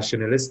the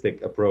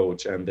nationalistic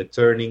approach and the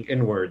turning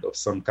inward of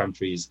some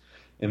countries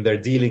in their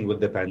dealing with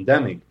the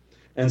pandemic.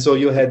 And so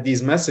you had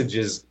these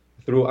messages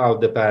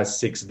throughout the past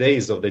 6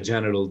 days of the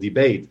general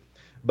debate.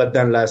 But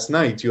then last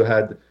night you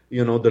had,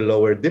 the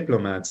lower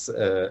diplomats'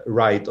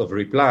 right of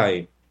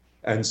reply.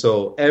 And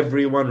so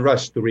everyone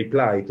rushed to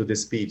reply to the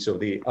speech of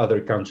the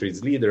other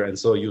country's leader. And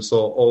so you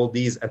saw all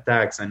these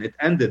attacks, and it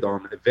ended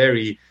on a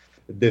very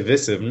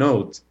divisive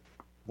note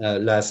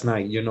last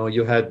night.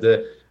 You had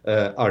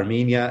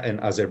Armenia and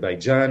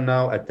Azerbaijan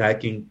now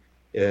attacking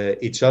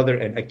each other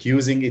and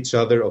accusing each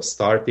other of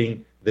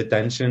starting the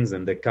tensions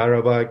in the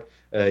Karabakh.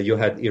 You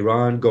had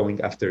Iran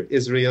going after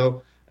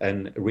Israel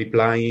and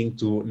replying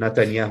to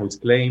Netanyahu's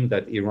claim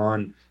that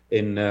Iran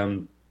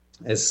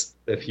is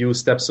a few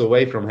steps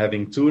away from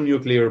having 2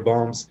 nuclear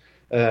bombs.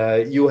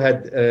 You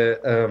had,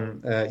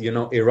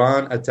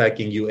 Iran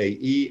attacking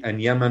UAE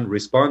and Yemen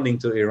responding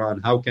to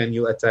Iran. How can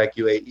you attack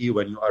UAE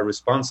when you are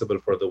responsible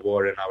for the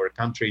war in our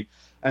country?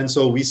 And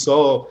so we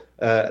saw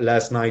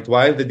last night,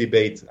 while the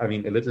debate, a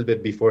little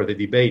bit before the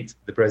debate,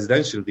 the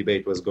presidential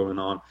debate was going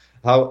on,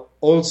 how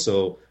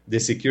also the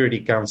Security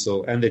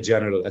Council and the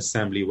General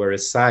Assembly were a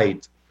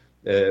side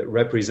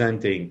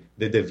representing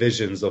the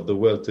divisions of the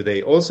world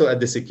today. Also at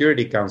the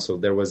Security Council,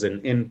 there was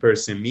an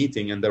in-person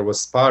meeting and there was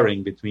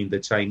sparring between the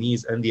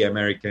Chinese and the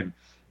American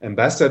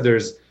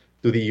ambassadors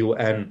to the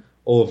UN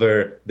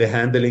over the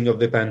handling of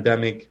the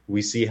pandemic.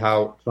 We see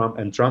how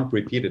Trump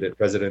repeated it,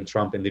 President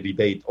Trump in the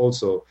debate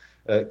also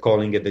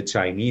calling it the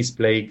Chinese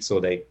plague. So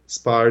they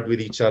sparred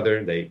with each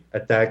other, they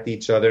attacked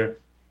each other,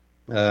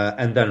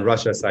 and then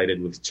Russia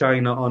sided with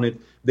China on it.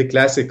 The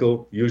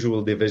classical,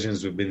 usual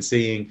divisions we've been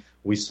seeing.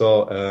 We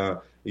saw,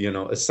 a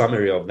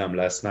summary of them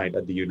last night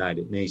at the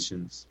United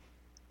Nations.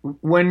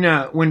 When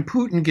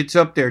Putin gets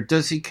up there,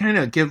 does he kind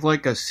of give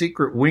like a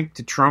secret wink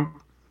to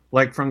Trump,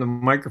 like from the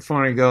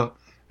microphone, and go,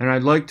 "And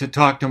I'd like to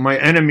talk to my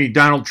enemy,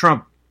 Donald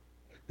Trump"?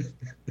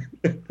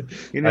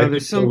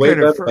 There's some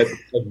kind of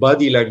a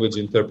body language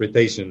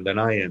interpretation than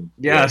I am.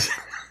 Yes.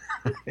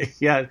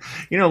 Yeah.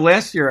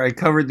 Last year I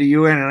covered the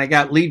UN and I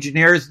got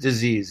Legionnaire's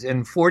disease.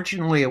 And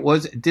fortunately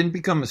it didn't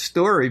become a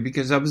story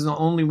because I was the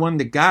only one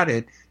that got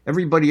it.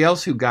 Everybody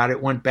else who got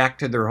it went back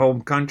to their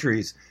home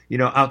countries,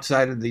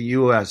 outside of the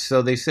US.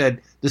 So they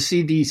said, the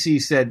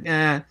CDC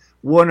said,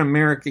 one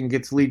American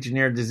gets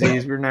Legionnaire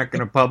disease. We're not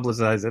going to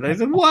publicize it. I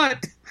said,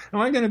 what? Am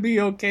I going to be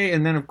okay?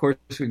 And then, of course,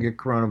 we get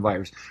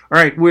coronavirus. All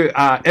right.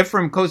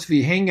 Ephraim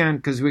Kosofi, hang on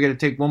because we got to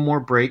take one more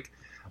break.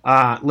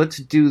 Let's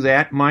do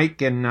that,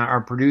 Mike and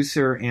our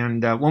producer.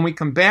 And when we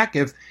come back,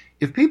 if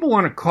people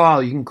want to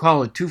call, you can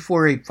call at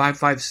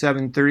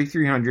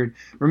 248-557-3300.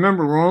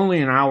 Remember, we're only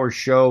an hour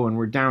show, and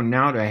we're down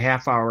now to a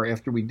half hour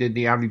after we did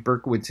the Avi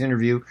Berkowitz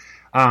interview.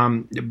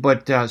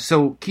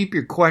 So keep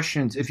your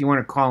questions if you want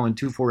to call in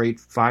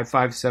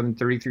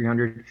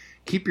 248-557-3300.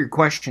 Keep your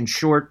questions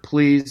short,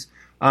 please,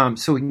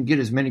 so we can get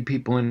as many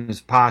people in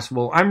as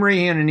possible. I'm Ray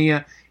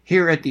Hanania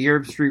here at the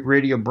Arab Street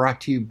Radio,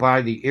 brought to you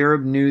by the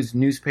Arab News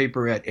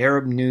newspaper at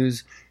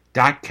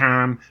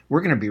arabnews.com.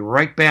 We're going to be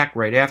right back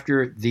right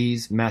after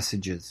these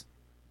messages.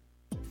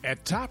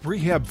 At Top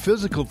Rehab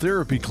Physical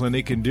Therapy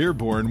Clinic in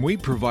Dearborn, we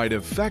provide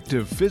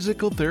effective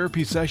physical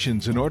therapy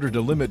sessions in order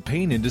to limit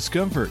pain and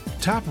discomfort.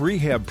 Top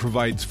Rehab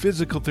provides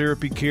physical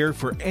therapy care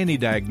for any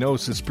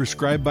diagnosis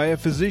prescribed by a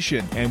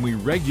physician, and we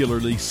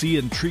regularly see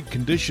and treat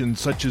conditions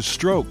such as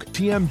stroke,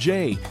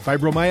 TMJ,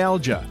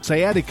 fibromyalgia,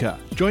 sciatica,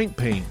 joint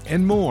pain,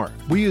 and more.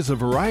 We use a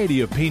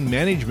variety of pain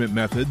management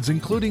methods,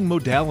 including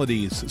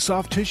modalities,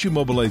 soft tissue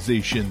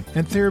mobilization,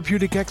 and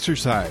therapeutic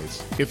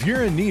exercise. If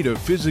you're in need of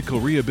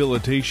physical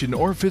rehabilitation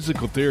or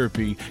physical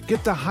therapy,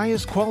 get the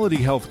highest quality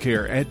health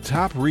care at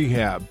Top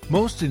Rehab.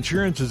 Most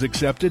insurance is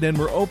accepted, and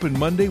we're open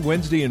Monday,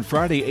 Wednesday, and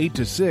Friday 8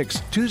 to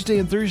 6, Tuesday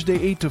and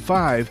Thursday 8 to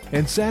 5,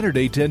 and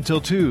Saturday 10 till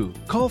 2.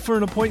 Call for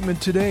an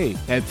appointment today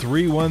at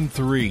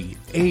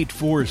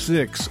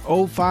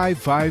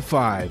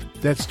 313-846-0555.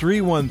 That's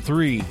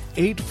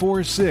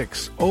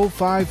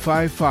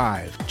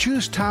 313-846-0555.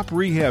 Choose Top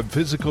Rehab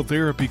Physical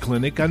Therapy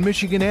Clinic on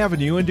Michigan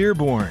Avenue in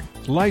Dearborn.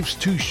 Life's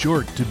too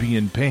short to be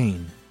in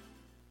pain.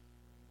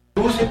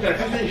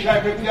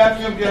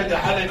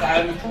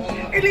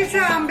 إلي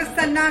ساعة عم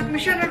بستناك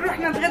مشان نروح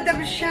نتغدى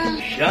بالشام.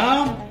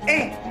 الشام؟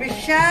 إيه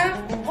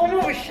بالشام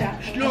ومو بالشام.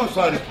 شلون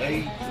صارت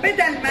هي؟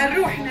 بدل ما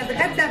نروح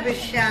نتغدى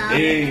بالشام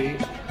إيه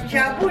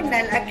جابوا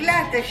لنا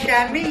الأكلات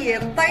الشامية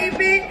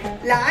الطيبة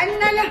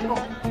لعنا لهم.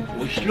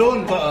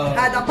 وشلون بقى؟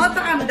 هذا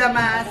مطعم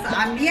دماس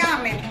عم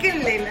يعمل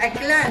كل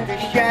الأكلات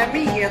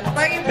الشامية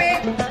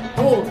الطيبة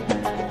هو.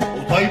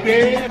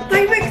 وطيبة؟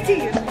 طيبة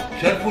كتير.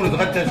 شرفوا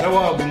نتغدى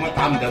سوا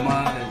بمطعم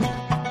دماس.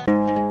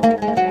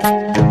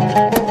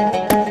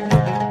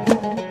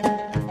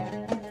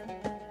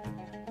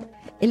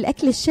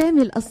 الأكل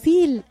الشامي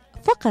الأصيل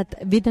فقط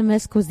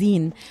بدماس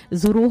كوزين.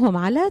 زوروهم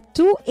على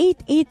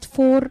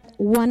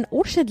 28841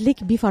 أورشاد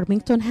ليك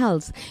بفارمينغتون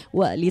هيلز،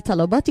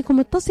 ولطلباتكم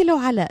اتصلوا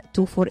على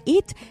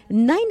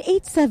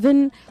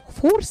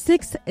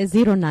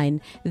 248-987-4609.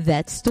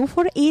 That's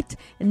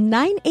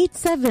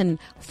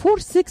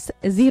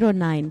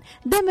 248-987-4609.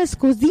 دماس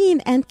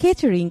كوزين and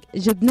catering،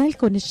 جبنا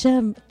لكم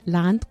الشام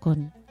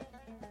لعندكم.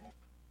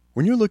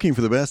 When you're looking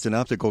for the best in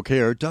optical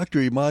care, Dr.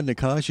 Imad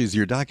Nakash is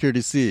your doctor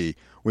to see.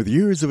 With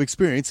years of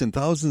experience and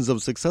thousands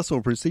of successful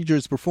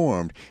procedures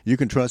performed, you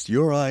can trust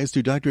your eyes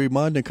to Dr.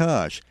 Imad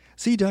Nakash.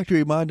 See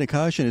Dr. Imad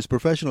Nakash and his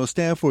professional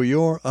staff for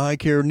your eye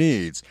care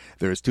needs.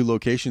 There's 2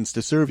 locations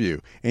to serve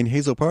you. In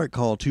Hazel Park,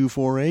 call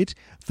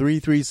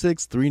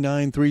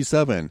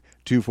 248-336-3937.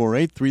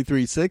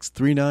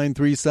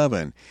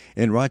 248-336-3937.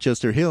 In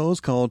Rochester Hills,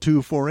 call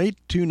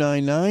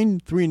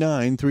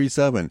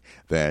 248-299-3937.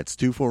 That's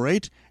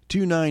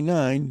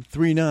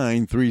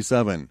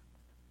 248-299-3937.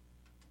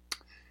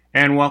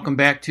 And welcome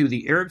back to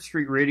the Arab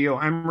Street Radio.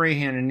 I'm Ray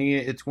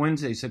Hanania. It's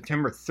Wednesday,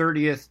 September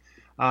 30th,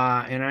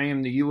 and I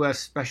am the U.S.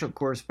 Special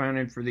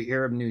Correspondent for the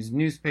Arab News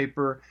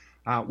newspaper.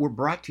 We're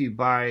brought to you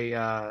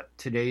by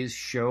today's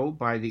show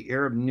by the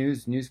Arab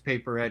News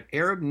newspaper at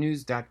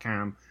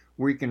arabnews.com,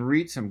 where you can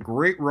read some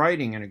great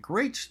writing and a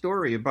great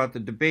story about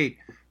the debate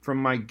from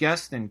my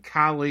guest and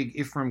colleague,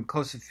 Ephraim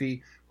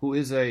Kosofi, who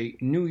is a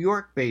New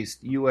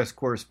York-based U.S.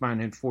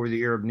 correspondent for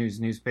the Arab News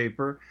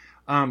newspaper.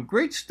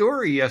 Great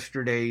story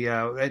yesterday.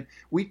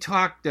 We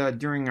talked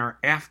during our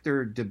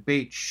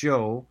after-debate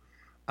show,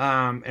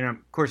 and of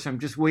course I'm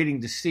just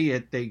waiting to see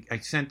it. I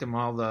sent them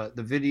all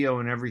the video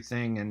and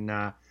everything, and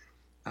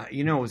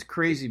it was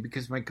crazy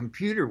because my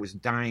computer was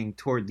dying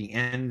toward the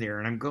end there,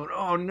 and I'm going,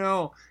 oh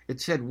no! It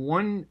said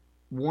one.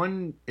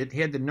 It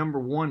had the number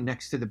 1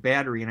 next to the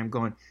battery, and I'm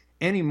going,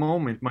 any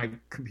moment my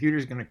computer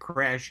is going to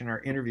crash and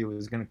our interview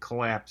is going to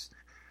collapse.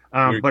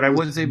 But I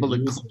was able to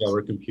use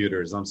our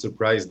computers. I'm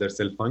surprised they're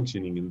still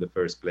functioning in the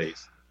first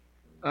place.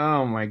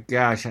 Oh my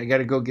gosh, I got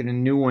to go get a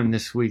new one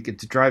this week.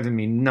 It's driving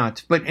me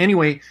nuts. But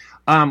anyway,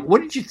 what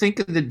did you think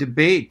of the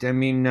debate? I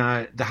mean,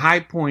 the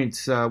high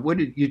points. What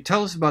did you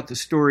tell us about the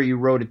story you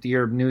wrote at the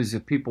Arab News?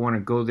 If people want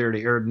to go there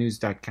to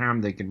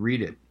arabnews.com, they can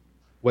read it.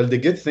 Well, the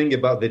good thing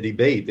about the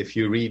debate, if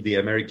you read the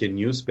American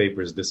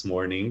newspapers this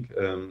morning,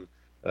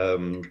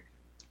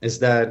 is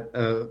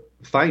that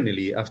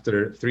finally,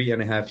 after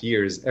 3.5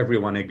 years,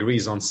 everyone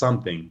agrees on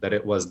something, that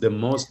it was the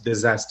most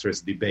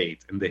disastrous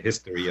debate in the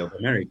history of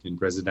American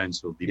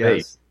presidential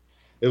debate. Yes.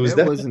 It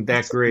wasn't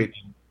that great.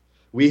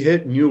 We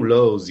hit new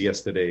lows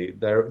yesterday.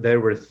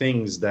 There were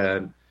things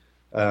that,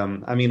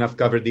 I've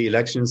covered the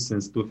elections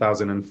since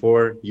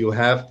 2004. You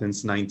have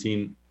since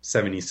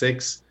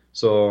 1976.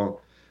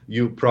 So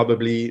you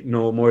probably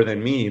know more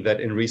than me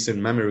that in recent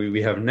memory,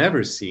 we have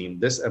never seen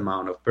this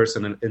amount of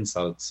personal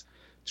insults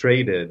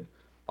traded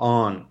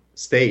on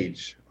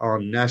stage,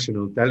 on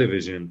national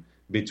television,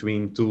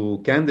 between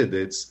two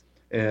candidates,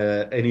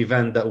 an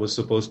event that was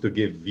supposed to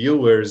give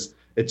viewers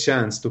a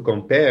chance to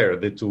compare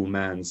the two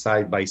men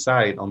side by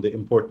side on the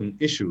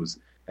important issues.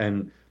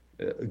 And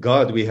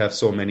God, we have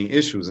so many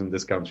issues in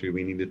this country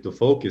we needed to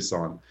focus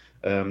on.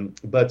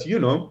 But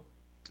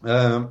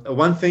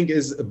one thing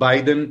is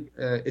Biden,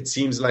 it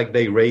seems like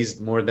they raised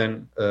more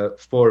than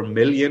 $4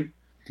 million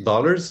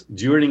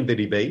during the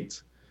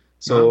debate.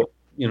 So,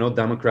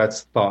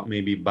 Democrats thought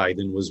maybe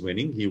Biden was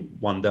winning. He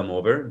won them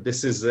over.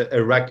 This is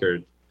a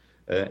record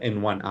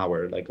in 1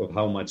 hour, like of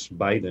how much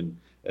Biden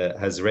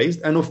has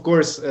raised. And of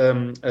course,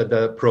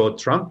 the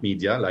pro-Trump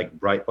media, like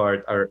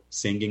Breitbart, are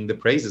singing the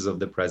praises of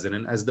the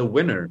president as the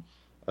winner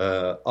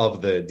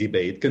of the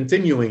debate,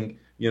 continuing,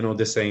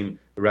 the same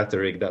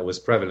rhetoric that was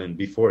prevalent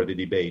before the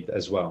debate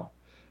as well.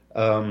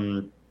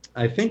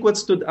 I think what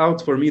stood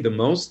out for me the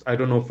most, I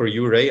don't know for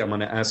you, Ray, I'm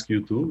going to ask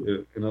you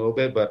too in a little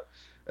bit, but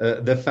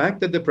the fact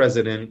that the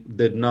president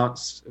did not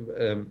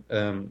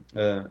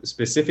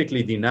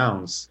specifically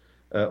denounce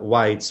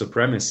white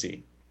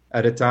supremacy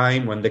at a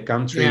time when the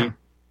country,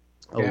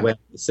 when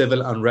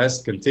civil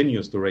unrest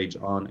continues to rage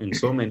on in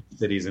so many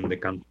cities in the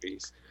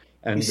countries.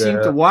 And he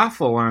seemed to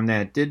waffle on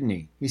that, didn't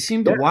he? He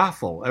seemed to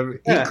waffle.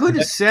 He could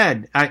have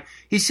said,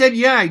 he said,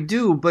 yeah, I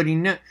do, but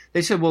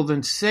they said, well,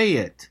 then say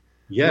it.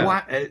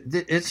 Yeah.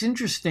 It's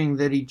interesting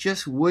that he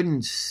just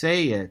wouldn't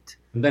say it.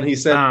 And then he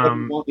said, what do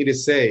you want me to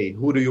say?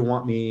 Who do you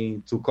want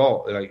me to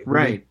call?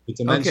 Right.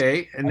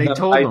 Okay. And they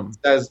told him. He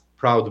says,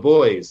 Proud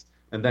Boys.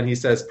 And then he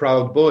says,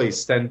 Proud Boys,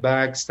 stand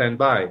back, stand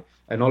by.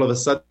 And all of a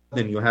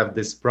sudden you have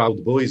this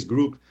Proud Boys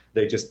group.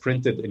 They just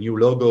printed a new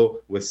logo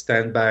with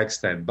stand back,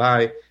 stand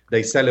by.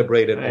 They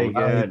celebrated all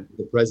night.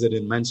 The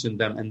president mentioned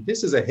them. And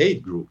this is a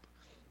hate group.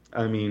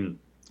 I mean,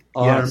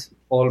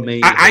 all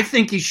made. I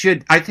think he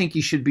should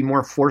be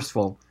more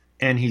forceful,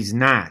 and he's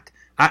not.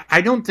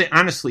 I don't think,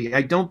 honestly,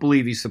 I don't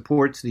believe he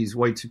supports these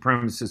white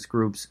supremacist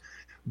groups,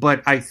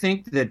 but I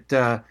think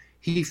that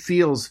he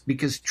feels,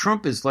 because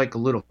Trump is like a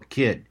little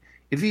kid.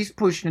 If he's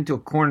pushed into a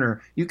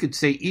corner, you could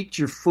say, eat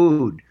your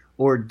food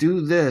or do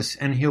this,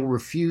 and he'll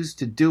refuse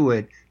to do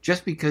it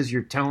just because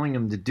you're telling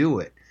him to do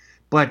it.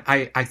 But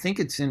I think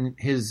it's in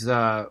his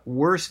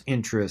worst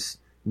interest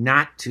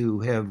not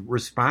to have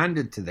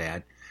responded to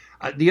that.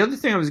 The other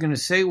thing I was going to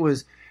say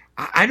was,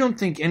 I don't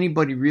think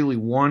anybody really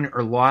won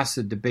or lost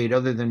the debate,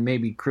 other than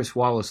maybe Chris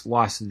Wallace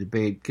lost the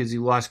debate because he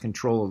lost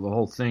control of the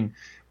whole thing.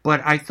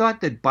 But I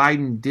thought that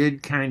Biden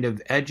did kind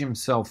of edge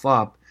himself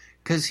up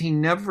because he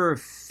never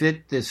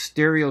fit the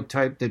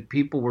stereotype that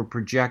people were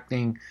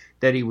projecting,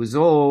 that he was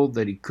old,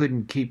 that he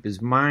couldn't keep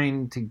his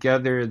mind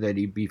together, that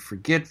he'd be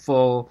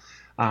forgetful,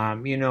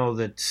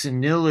 that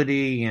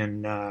senility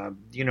and,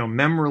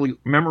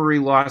 memory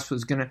loss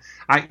was going to,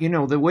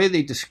 the way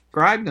they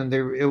described him,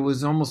 it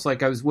was almost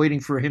like I was waiting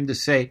for him to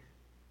say,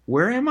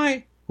 where am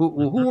I?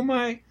 Who am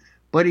I?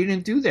 But he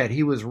didn't do that.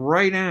 He was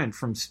right on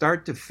from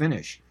start to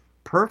finish.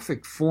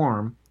 Perfect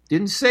form.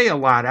 Didn't say a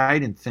lot, I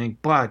didn't think,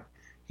 but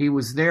he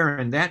was there,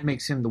 and that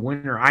makes him the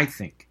winner, I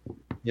think.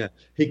 Yeah,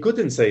 he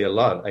couldn't say a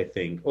lot, I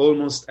think.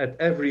 Almost at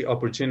every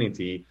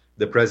opportunity,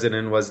 the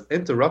president was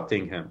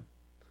interrupting him.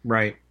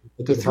 Right.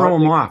 To throw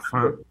him off,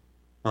 huh?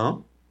 Huh?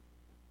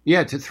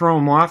 Yeah, to throw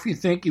him off, you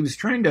think? He was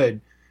trying to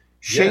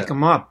shake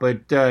him up,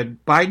 but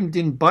Biden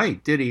didn't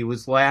bite, did he? He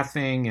was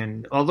laughing,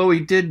 and although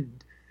he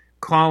did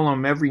call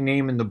him every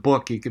name in the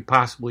book he could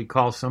possibly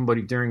call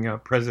somebody during a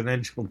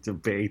presidential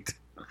debate.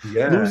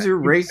 Yeah. Loser,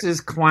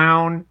 racist,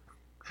 clown.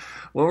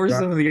 What were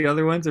some of the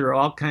other ones? There were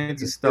all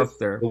kinds of stuff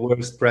there. The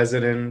worst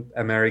president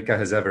America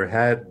has ever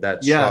had.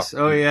 That yes.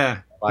 Oh, yeah.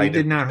 He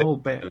did not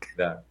hold back.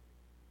 That.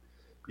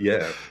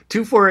 Yeah.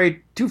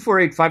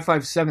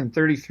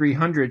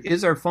 248-557-3300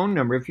 is our phone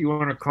number if you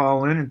want to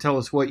call in and tell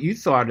us what you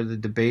thought of the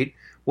debate.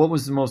 What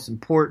was the most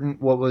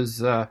important? What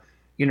was,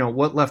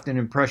 what left an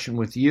impression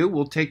with you?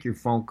 We'll take your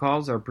phone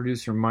calls. Our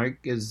producer, Mike,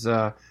 is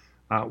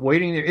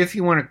waiting there. If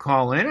you want to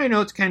call in, I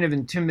know it's kind of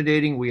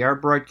intimidating. We are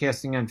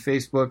broadcasting on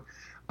Facebook.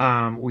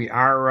 We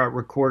are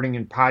recording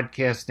and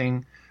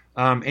podcasting.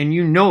 And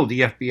you know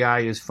the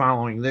FBI is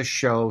following this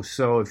show,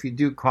 so if you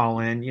do call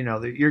in, you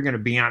know, you're going to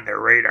be on their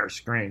radar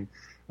screen,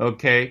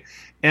 okay?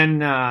 And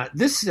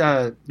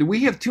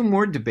we have 2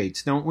 more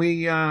debates, don't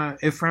we,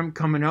 Ephraim,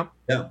 coming up?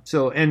 Yeah.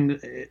 So,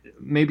 and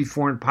maybe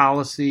foreign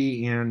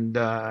policy and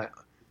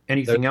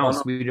anything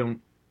else we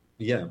don't...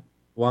 Yeah,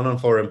 one on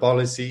foreign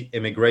policy,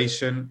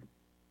 immigration,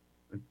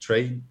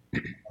 trade,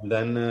 and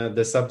then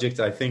the subject,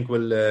 I think,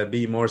 will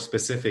be more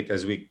specific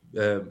as we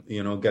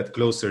get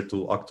closer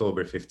to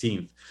October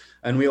 15th.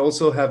 And we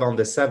also have on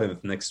the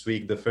 7th next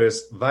week the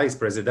first vice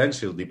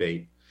presidential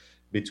debate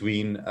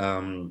between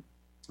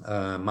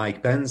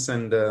Mike Pence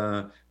and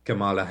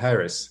Kamala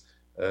Harris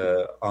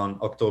on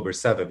October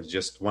 7th,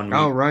 just 1 week.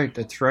 Oh, right,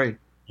 that's right.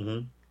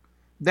 Mm-hmm.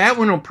 That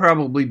one will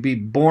probably be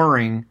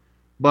boring,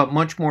 but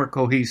much more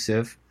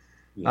cohesive.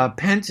 Yeah.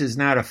 Pence is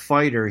not a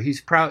fighter.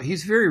 He's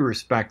very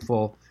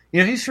respectful.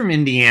 You know, he's from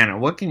Indiana.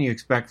 What can you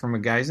expect from a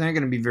guy? He's not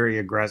going to be very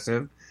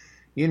aggressive.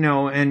 You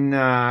know, and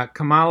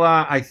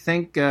Kamala, I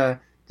think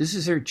this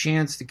is her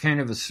chance to kind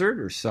of assert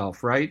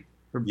herself, right?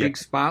 Her big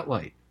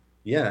spotlight.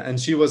 Yeah, and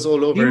she was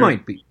all over. He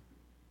might be.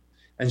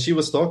 And she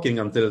was talking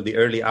until the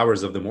early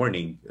hours of the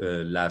morning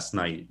last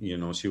night. You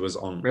know, she was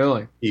on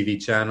TV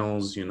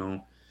channels, you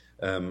know,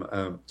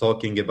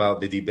 talking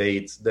about the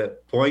debate. The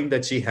point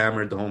that she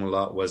hammered home a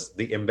lot was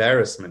the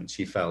embarrassment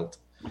she felt.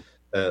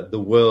 The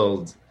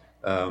world,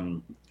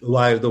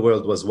 while the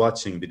world was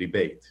watching the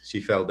debate,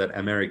 she felt that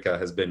America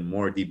has been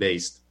more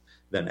debased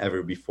than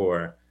ever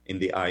before in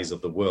the eyes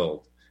of the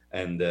world.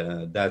 And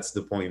that's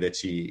the point that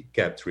she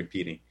kept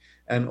repeating.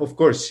 And of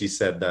course, she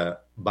said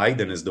that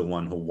Biden is the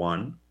one who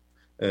won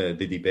the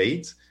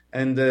debate,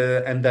 and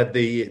that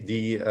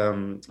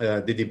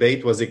the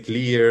debate was a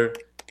clear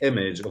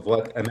image of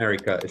what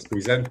America is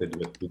presented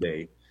with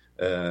today.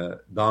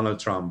 Donald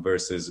Trump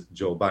versus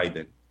Joe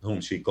Biden, whom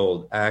she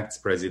called acts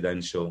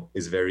presidential,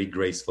 is very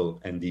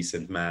graceful and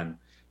decent man.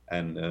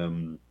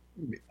 And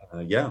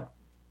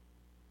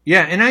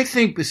Yeah, and I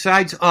think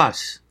besides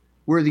us,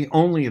 we're the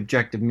only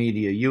objective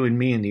media, you and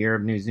me and the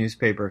Arab News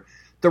newspaper.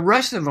 The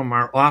rest of them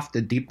are off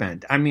the deep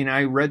end. I mean,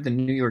 I read the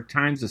New York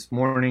Times this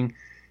morning.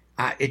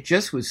 It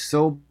just was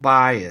so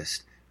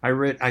biased. I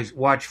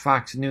watched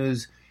Fox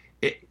News.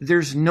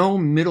 There's no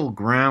middle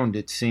ground,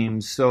 it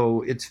seems.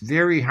 So it's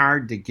very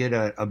hard to get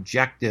an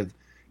objective.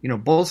 You know,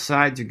 both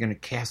sides are going to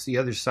cast the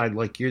other side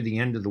like you're the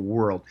end of the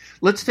world.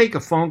 Let's take a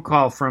phone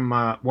call from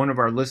one of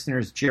our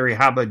listeners, Jerry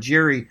Haba.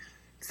 Jerry,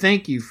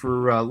 thank you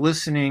for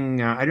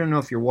listening. I don't know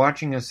if you're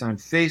watching us on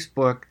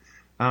Facebook,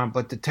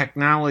 but the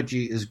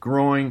technology is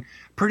growing.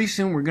 Pretty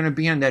soon we're going to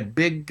be on that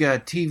big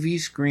TV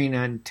screen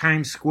on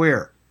Times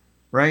Square.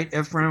 Right,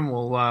 Ephraim?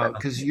 Well,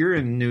 because you're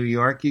in New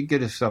York, you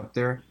get us up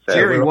there.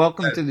 Jerry,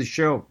 welcome to the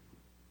show.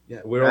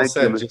 Yeah, we're all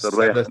set. Thank you, Mr.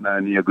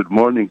 Rayhan. Good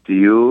morning to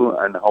you,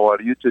 and how are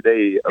you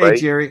today? Hey,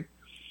 Jerry.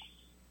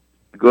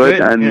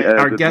 Good. And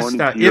our guest,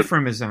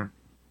 Ephraim, is on.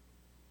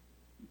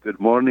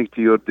 Good morning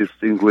to your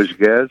distinguished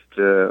guest,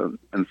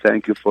 and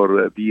thank you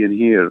for being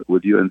here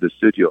with you in the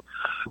studio.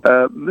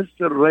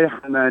 Mr.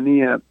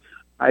 Rayhan,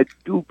 I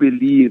do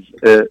believe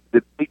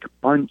the big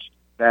punch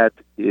that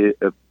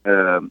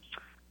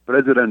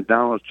President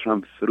Donald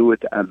Trump threw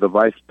it at the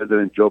Vice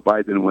President Joe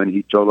Biden when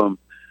he told him,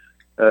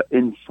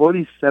 in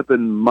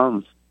 47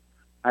 months,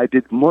 I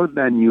did more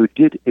than you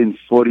did in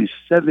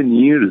 47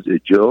 years,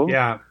 Joe.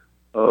 Yeah,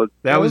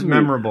 that was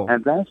memorable.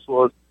 And that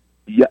was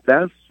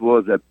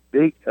a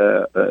big,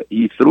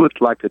 he threw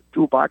it like a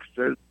 2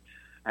 boxers,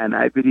 and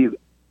I believe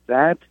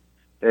that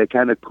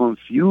kind of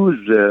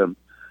confused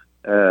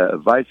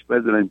Vice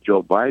President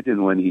Joe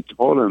Biden when he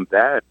told him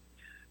that.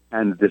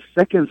 And the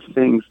second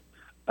thing,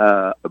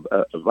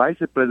 Vice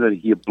President,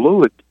 he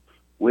blew it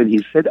when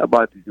he said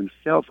about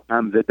himself,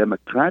 I'm the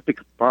Democratic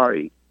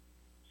Party.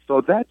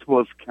 So that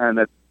was kind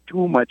of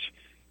too much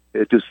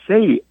to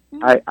say,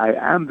 I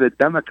am the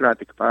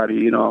Democratic Party.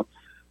 You know,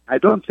 I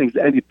don't think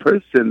any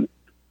person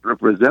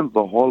represents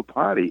the whole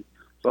party.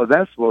 So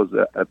that was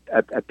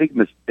a big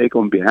mistake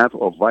on behalf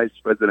of Vice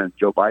President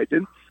Joe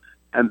Biden.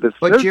 And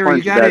but Jerry,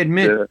 you got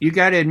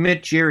to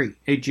admit, Jerry.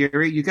 Hey,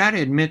 Jerry, you got to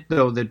admit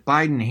though that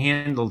Biden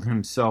handled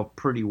himself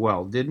pretty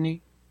well, didn't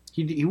he?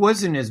 He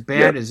wasn't as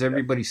bad as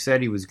everybody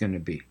said he was going to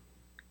be.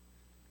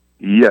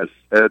 Yes.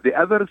 The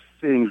other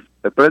thing,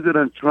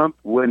 President Trump,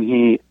 when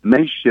he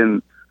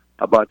mentioned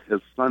about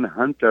his son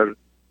Hunter,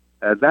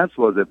 that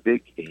was a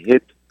big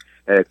hit.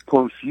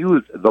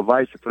 Confused the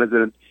vice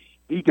president.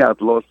 He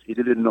got lost. He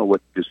didn't know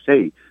what to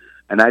say.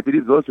 And I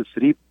believe those are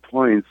 3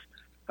 points.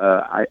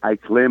 I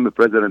claim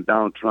President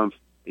Donald Trump,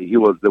 he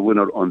was the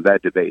winner on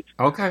that debate.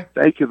 Okay.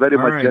 Thank you very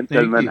much,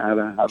 gentlemen. Have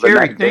a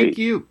Jerry, nice day. Thank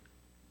you.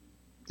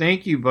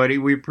 Thank you, buddy.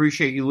 We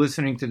appreciate you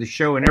listening to the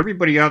show. And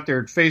everybody out there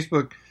at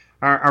Facebook,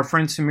 our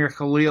friend Samir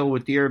Khalil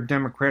with the Arab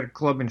Democratic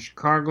Club in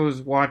Chicago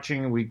is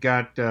watching. We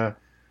got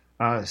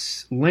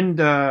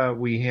Linda.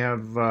 We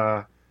have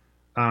a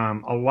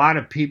lot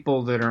of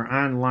people that are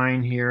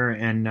online here.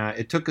 And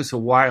it took us a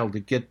while to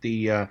get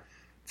the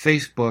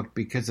Facebook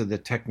because of the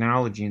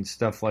technology and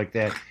stuff like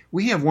that.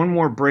 We have one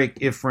more break,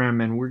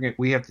 Ephraim, and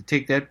we have to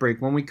take that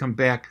break. When we come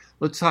back,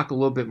 let's talk a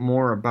little bit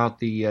more about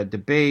the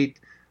debate,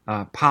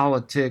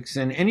 politics,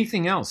 and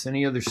anything else,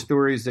 any other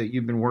stories that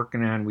you've been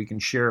working on. We can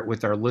share it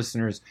with our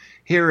listeners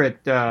here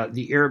at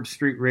the Arab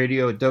Street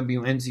Radio at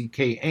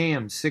WNZK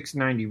AM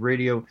 690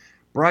 Radio,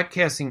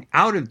 broadcasting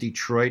out of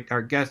Detroit.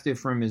 Our guest,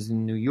 Ephraim, is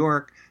in New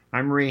York.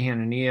 I'm Ray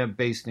Hanania,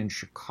 based in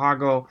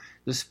Chicago.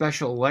 The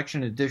special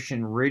election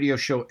edition radio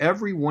show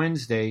every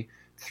Wednesday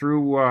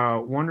through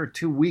 1 or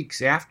 2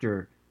 weeks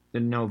after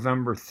the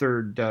November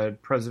 3rd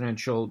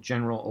presidential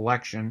general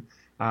election.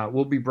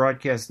 We'll be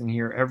broadcasting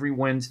here every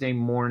Wednesday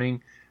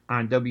morning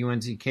on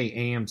WNZK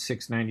AM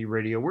 690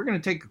 Radio. We're going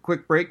to take a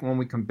quick break. When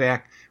we come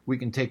back, we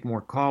can take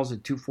more calls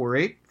at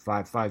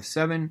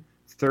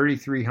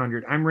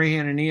 248-557-3300. I'm Ray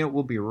Hanania.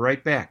 We'll be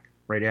right back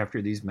right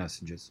after these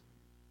messages.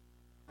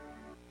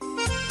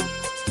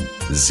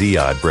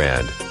 Ziyad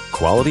brand.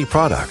 Quality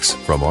products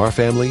from our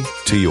family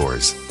to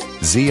yours.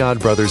 Ziyad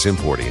Brothers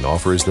Importing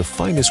offers the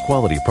finest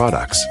quality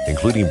products,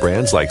 including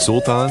brands like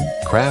Sultan,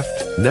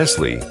 Kraft,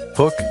 Nestle,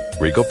 Hook,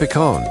 Rico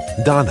Picon,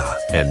 Donna,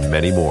 and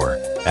many more.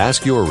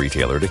 Ask your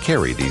retailer to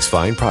carry these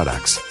fine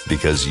products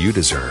because you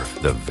deserve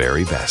the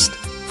very best.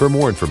 For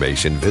more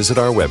information, visit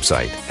our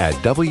website at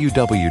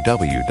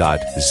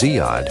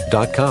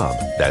www.ziyad.com.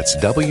 That's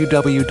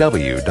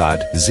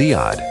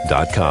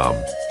www.ziyad.com.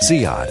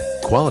 Ziyad,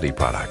 quality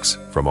products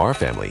from our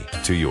family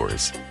to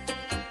yours.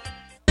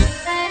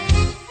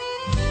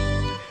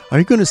 Are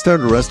you going to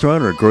start a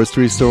restaurant or a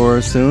grocery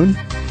store soon?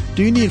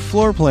 Do you need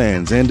floor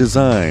plans and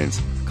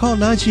designs? Call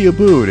Naji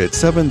Abood at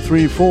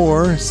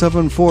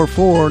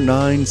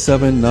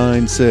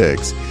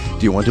 734-744-9796.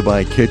 Do you want to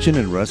buy kitchen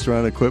and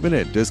restaurant equipment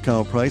at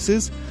discount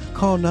prices?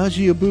 Call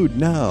Naji Abood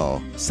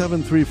now,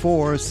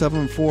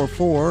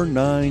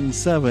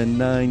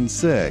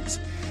 734-744-9796.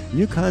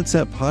 New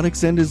Concept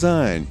Products and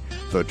Design,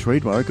 the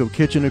trademark of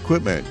kitchen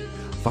equipment.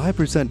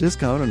 5%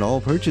 discount on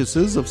all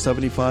purchases of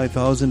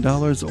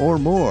 $75,000 or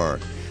more.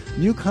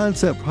 New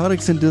Concept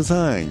Products and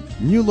Design,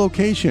 new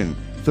location,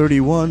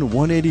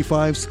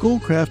 31185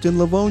 Schoolcraft in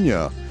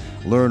Livonia.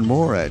 Learn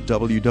more at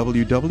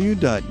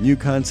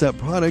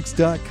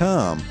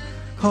www.newconceptproducts.com.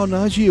 Call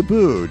Naji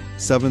Abood,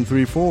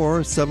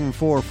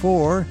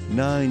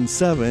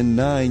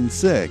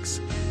 734-744-9796.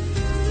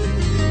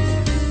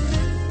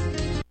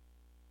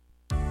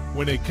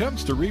 When it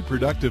comes to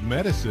reproductive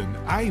medicine,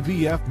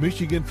 IVF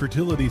Michigan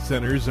Fertility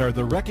Centers are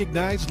the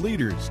recognized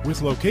leaders.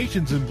 With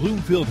locations in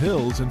Bloomfield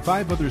Hills and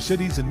 5 other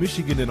cities in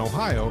Michigan and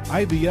Ohio,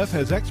 IVF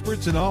has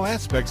experts in all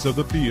aspects of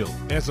the field.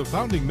 As a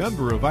founding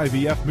member of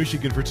IVF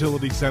Michigan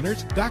Fertility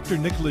Centers, Dr.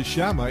 Nicholas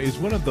Shama is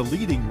one of the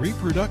leading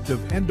reproductive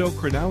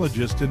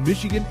endocrinologists in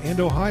Michigan and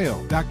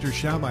Ohio. Dr.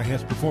 Shama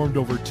has performed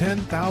over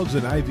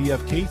 10,000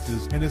 IVF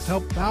cases and has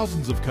helped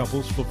thousands of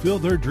couples fulfill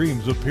their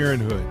dreams of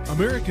parenthood.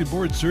 American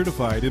board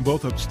certified in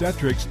both obstetrics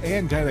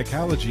and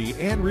gynecology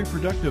and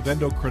reproductive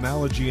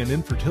endocrinology and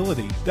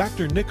infertility,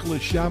 Dr.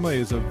 Nicholas Shama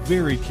is a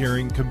very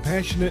caring,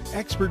 compassionate,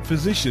 expert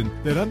physician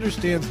that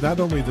understands not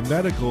only the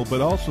medical but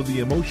also the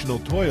emotional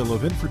toil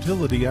of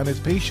infertility on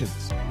his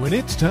patients. When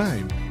it's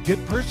time,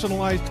 get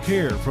personalized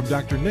care from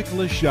Dr.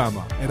 Nicholas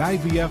Shama at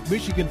IVF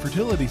Michigan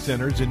Fertility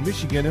Centers in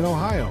Michigan and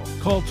Ohio.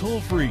 Call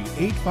toll-free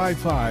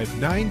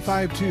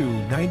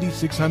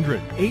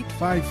 855-952-9600,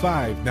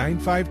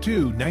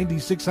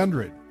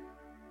 855-952-9600.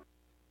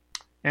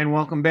 And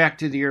welcome back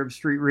to the Arab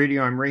Street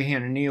Radio. I'm Ray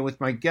Hanania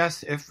with my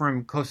guest,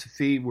 Ephraim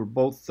Kosafi. We're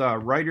both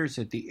writers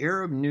at the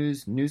Arab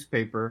News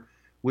newspaper,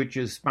 which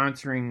is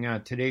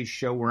sponsoring today's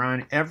show. We're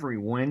on every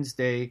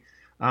Wednesday.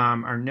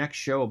 Our next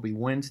show will be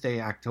Wednesday,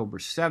 October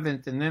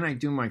 7th. And then I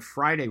do my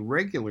Friday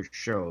regular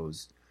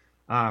shows,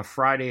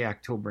 Friday,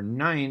 October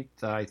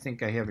 9th. I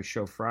think I have a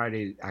show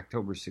Friday,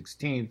 October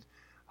 16th.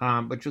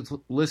 But just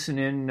listen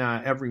in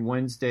every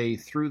Wednesday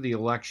through the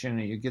election,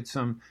 and you get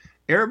some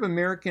Arab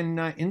American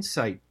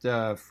insight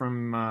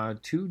from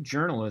 2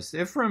 journalists.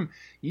 Ephraim,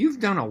 you've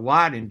done a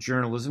lot in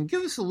journalism.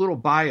 Give us a little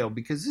bio,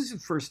 because this is the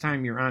first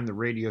time you're on the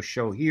radio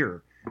show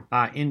here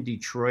in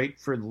Detroit.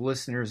 For the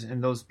listeners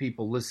and those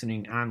people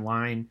listening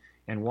online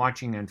and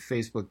watching on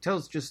Facebook, tell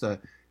us just a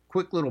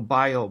quick little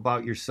bio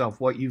about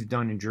yourself, what you've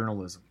done in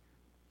journalism.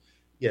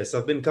 Yes,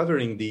 I've been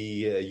covering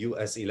the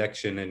U.S.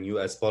 election and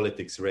U.S.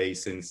 politics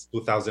race since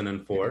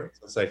 2004,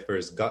 since I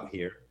first got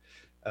here.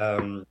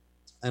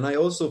 And I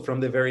also, from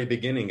the very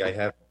beginning, I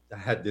have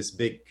had this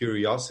big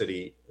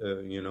curiosity,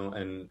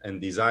 and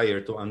desire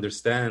to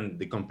understand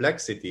the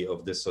complexity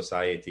of this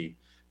society.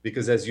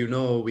 Because as you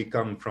know, we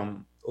come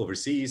from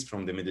overseas,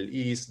 from the Middle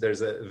East.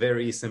 There's a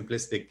very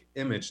simplistic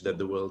image that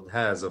the world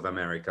has of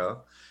America.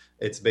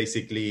 It's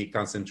basically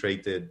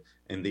concentrated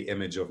in the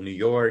image of New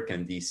York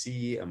and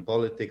DC and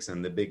politics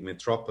and the big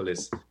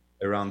metropolis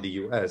around the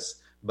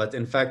US. But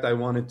in fact, I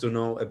wanted to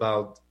know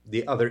about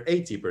the other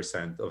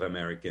 80% of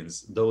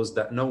Americans, those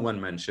that no one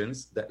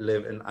mentions, that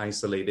live in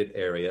isolated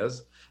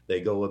areas.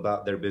 They go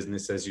about their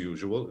business as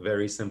usual,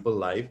 very simple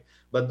life.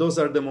 But those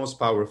are the most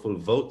powerful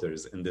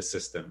voters in the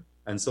system.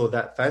 And so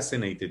that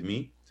fascinated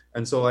me.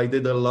 And so I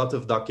did a lot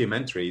of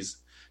documentaries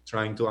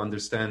trying to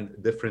understand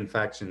different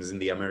factions in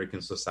the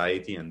American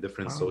society and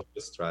different social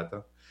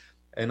strata.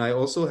 And I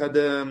also had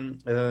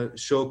a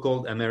show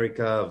called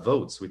America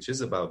Votes, which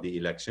is about the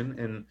election.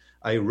 And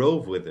I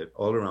rove with it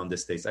all around the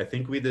states. I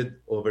think we did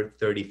over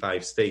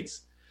 35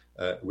 states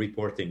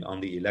reporting on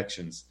the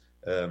elections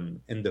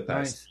in the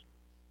past.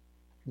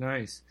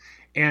 Nice.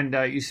 And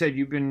you said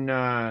you've been,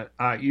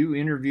 you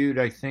interviewed,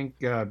 I think,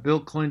 Bill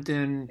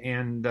Clinton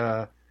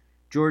and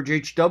George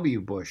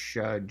H.W. Bush,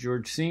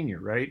 George Sr.,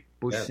 right?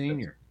 Bush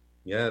Sr.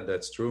 Yeah,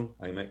 that's true.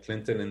 I met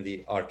Clinton in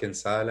the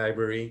Arkansas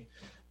library.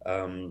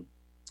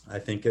 I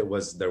think there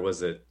was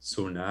a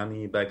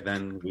tsunami back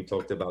then. We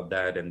talked about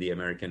that and the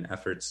American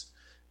efforts,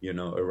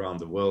 around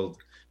the world.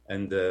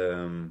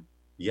 And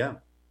yeah.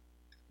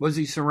 Was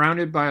he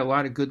surrounded by a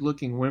lot of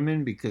good-looking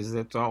women? Because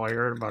that's all I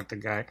heard about the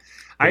guy.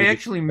 I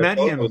actually met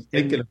him. I was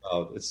thinking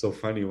about. It's so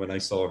funny when I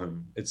saw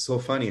him. It's so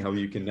funny how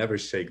you can never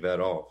shake that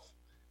off.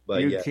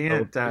 But you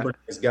can't.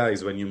 These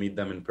guys, when you meet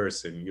them in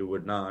person, you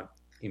would not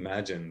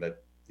imagine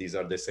that these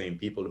are the same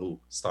people who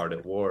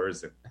started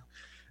wars and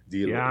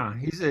deal. Yeah,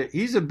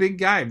 he's a big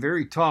guy,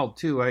 very tall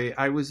too.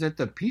 I was at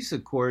the Peace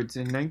Accords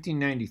in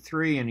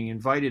 1993, and he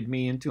invited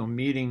me into a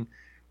meeting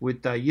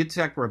with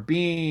Yitzhak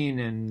Rabin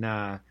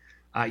and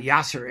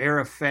Yasser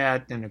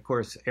Arafat, and of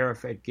course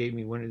Arafat gave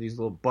me one of these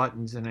little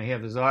buttons, and I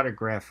have his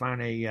autograph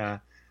on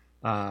a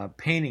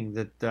painting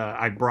that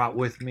I brought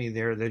with me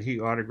there that he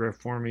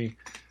autographed for me,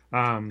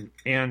 and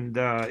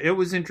it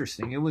was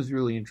interesting. It was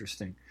really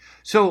interesting.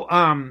 So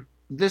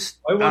this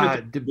I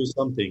wanted to do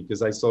something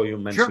because I saw you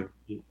mention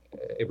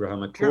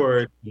Abraham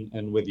Accord,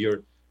 and with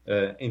your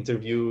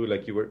interview,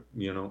 like you were,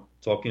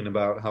 talking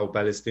about how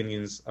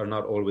Palestinians are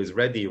not always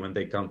ready when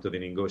they come to the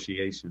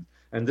negotiations,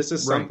 and this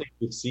is something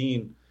we've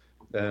seen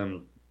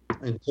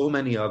in so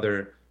many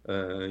other,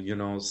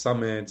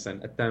 summits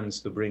and attempts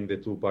to bring the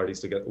two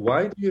parties together.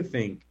 Why do you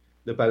think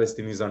the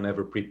Palestinians are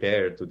never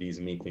prepared to these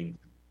meetings?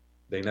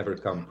 They never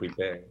come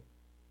prepared.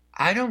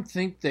 I don't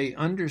think they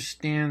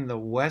understand the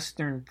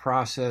Western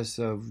process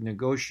of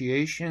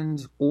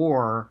negotiations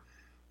or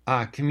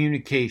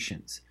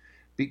communications.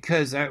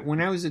 Because when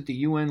I was at the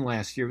UN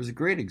last year, it was a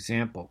great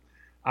example.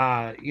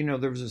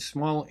 There was a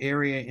small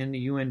area in the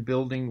UN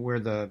building where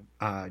the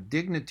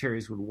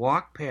dignitaries would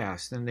walk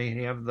past, and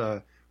they'd have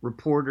the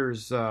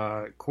reporters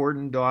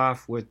cordoned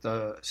off with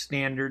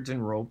standards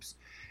and ropes.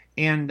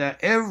 And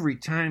every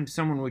time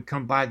someone would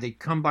come by, they'd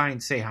come by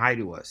and say hi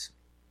to us.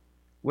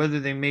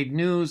 Whether they made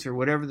news or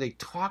whatever, they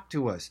talked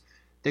to us.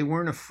 They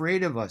weren't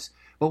afraid of us.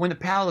 But when the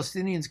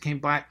Palestinians came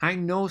by, I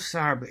know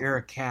Saeb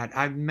Erekat.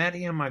 I've met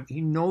him.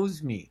 He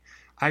knows me.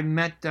 I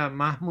met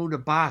Mahmoud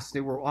Abbas.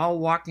 They were all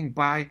walking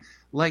by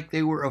like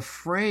they were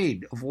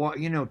afraid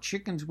of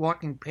chickens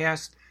walking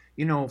past,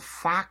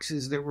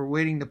 foxes that were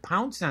waiting to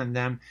pounce on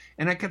them.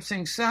 And I kept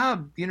saying,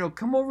 Saeb,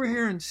 come over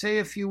here and say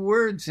a few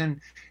words. And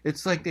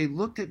it's like they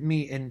looked at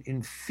me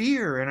in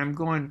fear. And I'm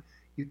going,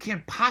 you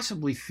can't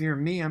possibly fear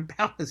me. I'm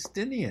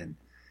Palestinian.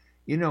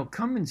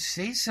 Come and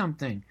say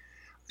something.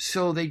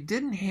 So they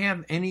didn't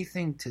have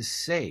anything to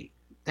say.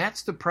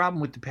 That's the problem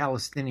with the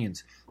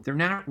Palestinians. They're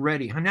not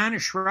ready. Hanan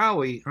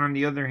Ashrawi, on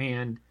the other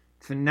hand,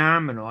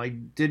 phenomenal. I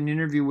did an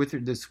interview with her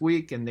this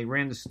week, and they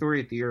ran the story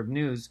at the Arab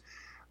News.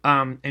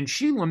 And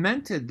she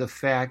lamented the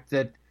fact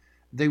that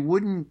they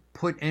wouldn't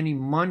put any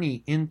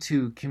money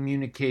into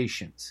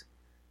communications.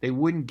 They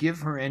wouldn't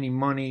give her any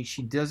money.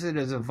 She does it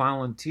as a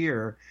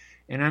volunteer.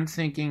 And I'm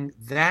thinking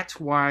that's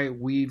why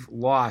we've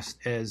lost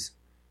as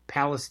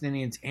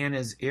Palestinians and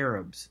as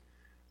Arabs.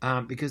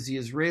 Because the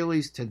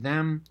Israelis, to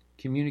them,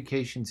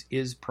 communications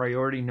is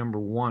priority number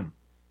one.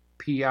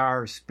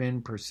 PR,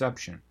 spin,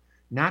 perception.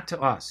 Not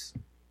to us.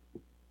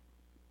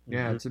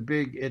 Yeah,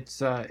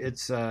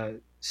 it's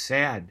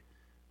sad.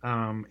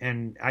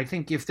 And I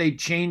think if they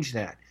change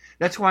that,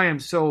 that's why I'm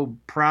so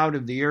proud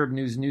of the Arab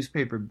News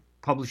newspaper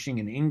publishing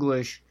in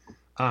English,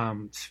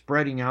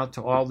 spreading out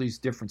to all these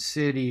different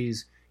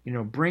cities,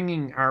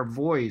 bringing our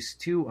voice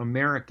to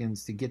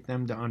Americans to get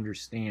them to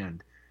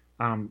understand.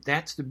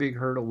 That's the big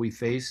hurdle we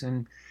face.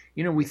 And,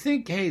 we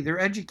think, hey, they're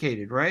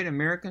educated, right?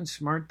 Americans,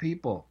 smart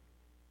people.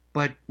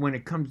 But when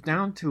it comes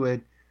down to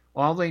it,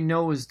 all they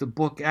know is the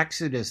book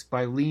Exodus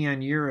by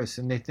Leon Uris,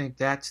 and they think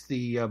that's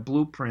the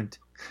blueprint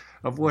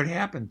of what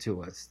happened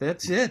to us.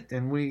 That's it.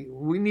 And we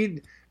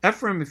need,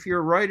 Ephraim, if you're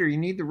a writer, you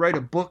need to write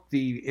a book,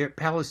 the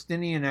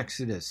Palestinian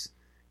Exodus.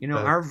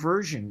 Our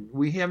version.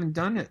 We haven't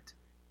done it.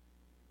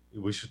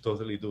 We should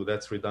totally do.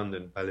 That's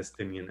redundant,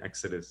 Palestinian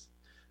Exodus.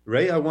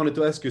 Ray, I wanted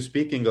to ask you,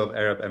 speaking of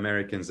Arab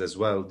Americans as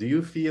well, do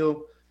you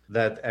feel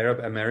that Arab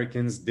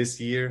Americans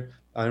this year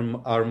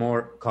are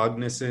more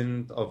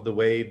cognizant of the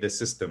way the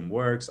system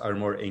works, are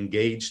more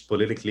engaged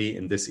politically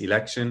in this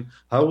election?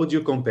 How would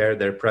you compare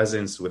their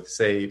presence with,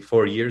 say,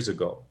 4 years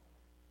ago?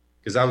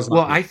 Because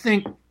I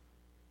think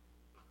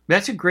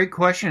that's a great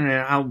question,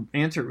 and I'll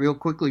answer it real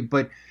quickly.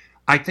 But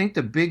I think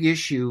the big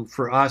issue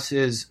for us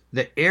is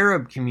the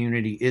Arab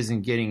community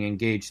isn't getting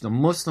engaged. The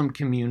Muslim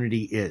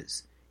community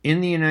is. In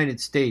the United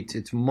States,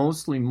 it's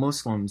mostly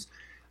Muslims.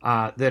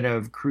 that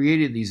have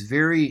created these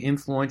very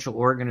influential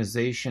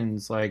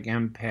organizations like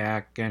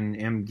MPAC and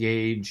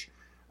MGAGE,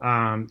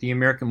 the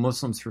American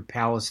Muslims for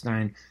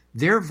Palestine.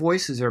 Their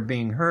voices are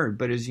being heard.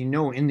 But as you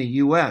know, in the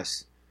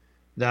U.S.,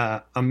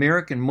 the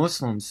American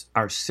Muslims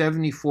are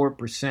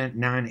 74%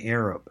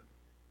 non-Arab,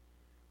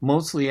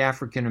 mostly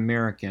African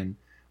American,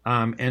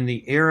 and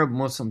the Arab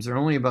Muslims are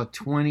only about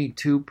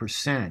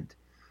 22%.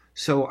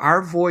 So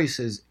our voice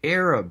as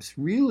Arabs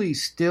really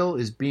still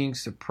is being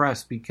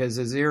suppressed because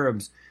as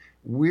Arabs,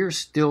 we're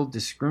still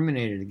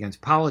discriminated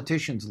against.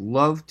 Politicians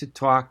love to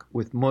talk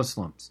with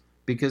Muslims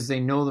because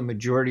they know the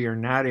majority are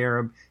not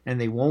Arab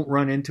and they won't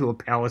run into a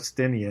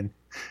Palestinian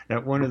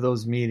at one of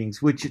those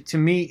meetings, which to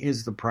me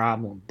is the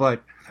problem.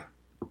 But,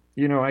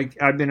 you know,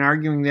 I've been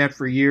arguing that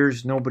for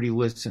years. Nobody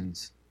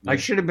listens. I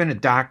should have been a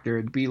doctor.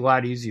 It'd be a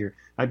lot easier.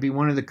 I'd be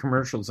one of the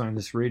commercials on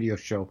this radio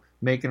show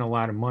making a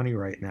lot of money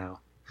right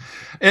now.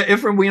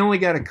 If we only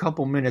got a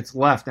couple minutes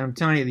left, I'm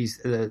telling you,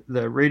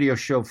 the radio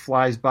show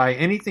flies by.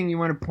 Anything you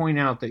want to point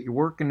out that you're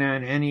working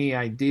on, any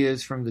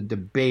ideas from the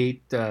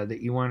debate that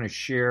you want to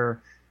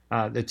share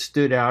that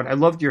stood out? I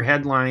loved your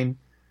headline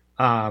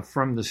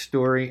from the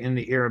story in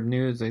the Arab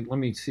News. Let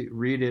me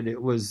read it.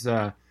 It was,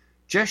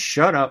 just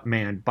shut up,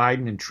 man.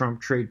 Biden and Trump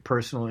trade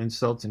personal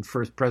insults in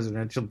first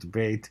presidential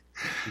debate.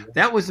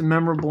 That was a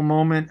memorable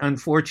moment,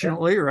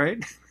 unfortunately,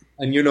 right?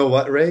 And you know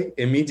what, Ray?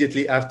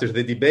 Immediately after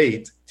the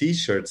debate,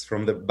 T-shirts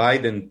from the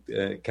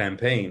Biden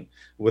campaign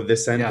with the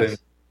sentence,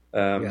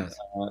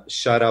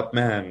 shut up,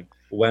 man,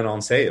 went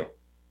on sale.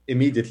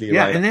 Immediately.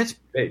 Yeah, and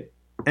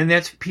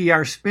that's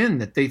PR spin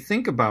that they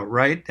think about,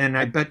 right? And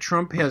I bet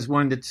Trump has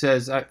one that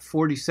says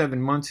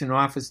 47 months in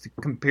office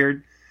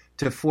compared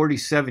to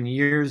 47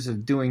 years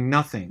of doing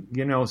nothing,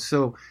 you know.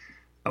 So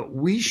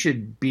we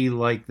should be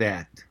like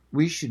that.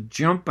 We should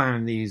jump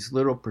on these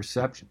little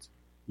perceptions.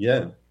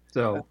 Yeah.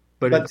 So...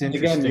 But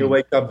again, you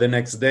wake up the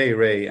next day,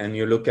 Ray, and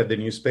you look at the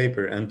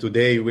newspaper, and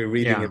today we're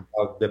reading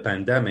about the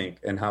pandemic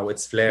and how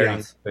it's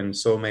flaring in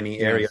so many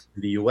areas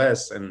in the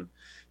U.S., and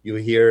you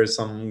hear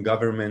some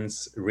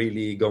governments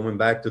really going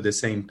back to the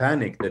same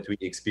panic that we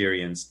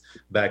experienced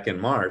back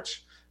in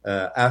March.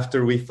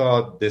 After we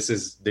thought this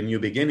is the new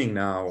beginning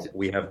now,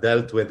 we have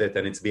dealt with it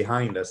and it's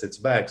behind us, it's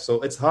back.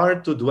 So it's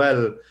hard to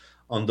dwell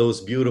on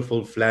those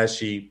beautiful,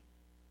 flashy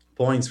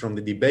points from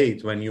the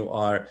debate when you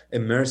are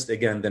immersed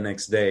again the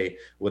next day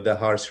with the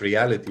harsh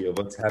reality of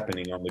what's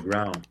happening on the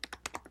ground.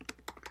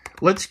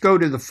 Let's go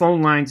to the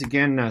phone lines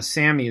again.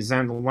 Sammy is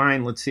on the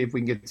line. Let's see if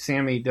we can get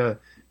Sammy to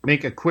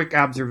make a quick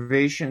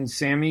observation.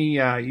 Sammy,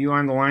 you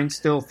on the line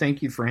still?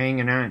 Thank you for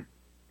hanging on.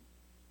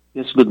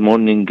 Yes, good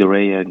morning,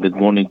 Ray, and good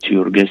morning to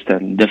your guest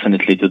and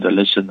definitely to the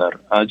listener.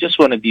 I just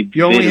want to be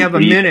You only have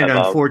a minute,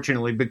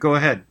 unfortunately, but go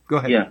ahead. Go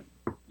ahead. Yeah.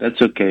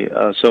 That's okay.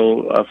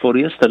 So for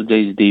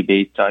yesterday's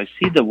debate, I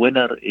see the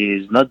winner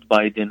is not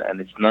Biden,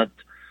 and it's not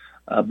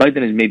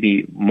Biden is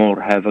maybe more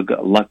have a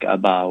luck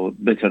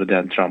about better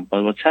than Trump.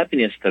 But what's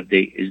happened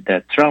yesterday is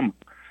that Trump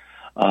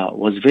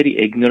was very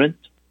ignorant,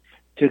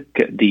 took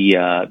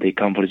the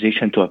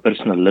conversation to a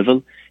personal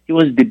level. He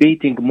was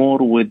debating more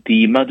with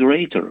the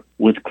moderator,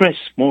 with Chris,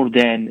 more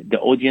than the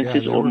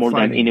audiences or more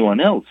than anyone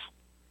else.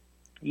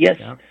 Yes.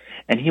 Yeah.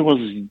 And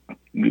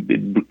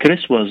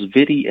Chris was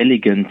very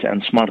elegant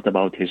and smart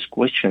about his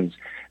questions,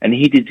 and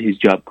he did his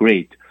job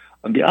great.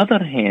 On the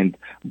other hand,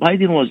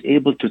 Biden was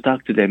able to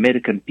talk to the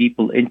American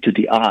people into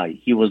the eye.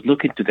 He was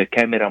looking to the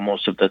camera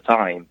most of the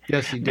time.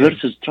 Yes, he did.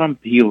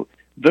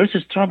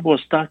 Versus Trump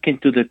was talking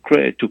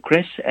to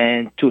Chris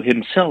and to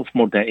himself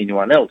more than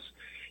anyone else.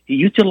 He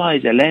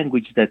utilized a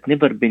language that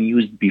never been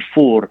used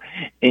before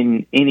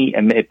in any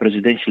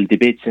presidential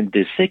debates in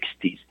the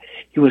 60s.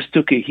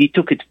 He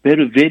took it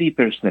very, very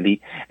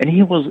personally, and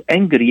he was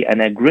angry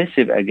and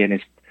aggressive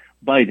against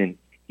Biden.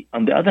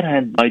 On the other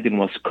hand, Biden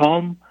was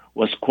calm,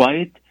 was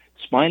quiet,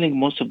 smiling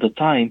most of the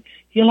time.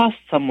 He lost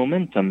some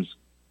momentums,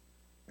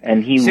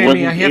 and he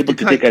wasn't able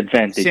to take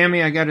advantage.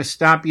 Sammy, I got to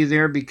stop you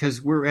there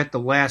because we're at the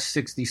last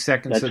 60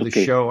 seconds of the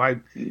show.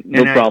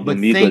 No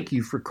problem. But thank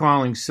you for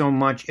calling so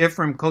much.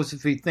 Ephraim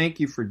Kosafi, thank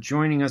you for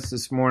joining us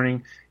this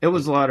morning. It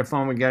was a lot of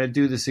fun. We got to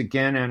do this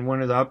again on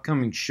one of the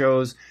upcoming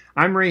shows.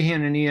 I'm Ray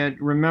Hanania.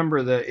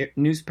 Remember, the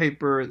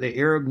newspaper,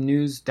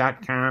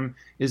 thearabnews.com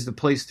is the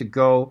place to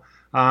go.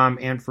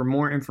 And for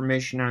more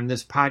information on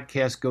this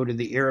podcast, go to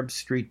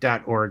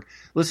thearabstreet.org.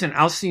 Listen,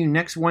 I'll see you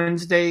next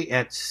Wednesday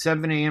at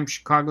 7 a.m.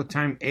 Chicago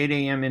time, 8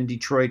 a.m. in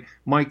Detroit.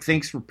 Mike,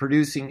 thanks for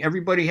producing.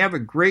 Everybody have a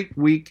great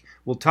week.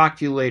 We'll talk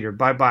to you later.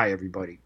 Bye-bye, everybody.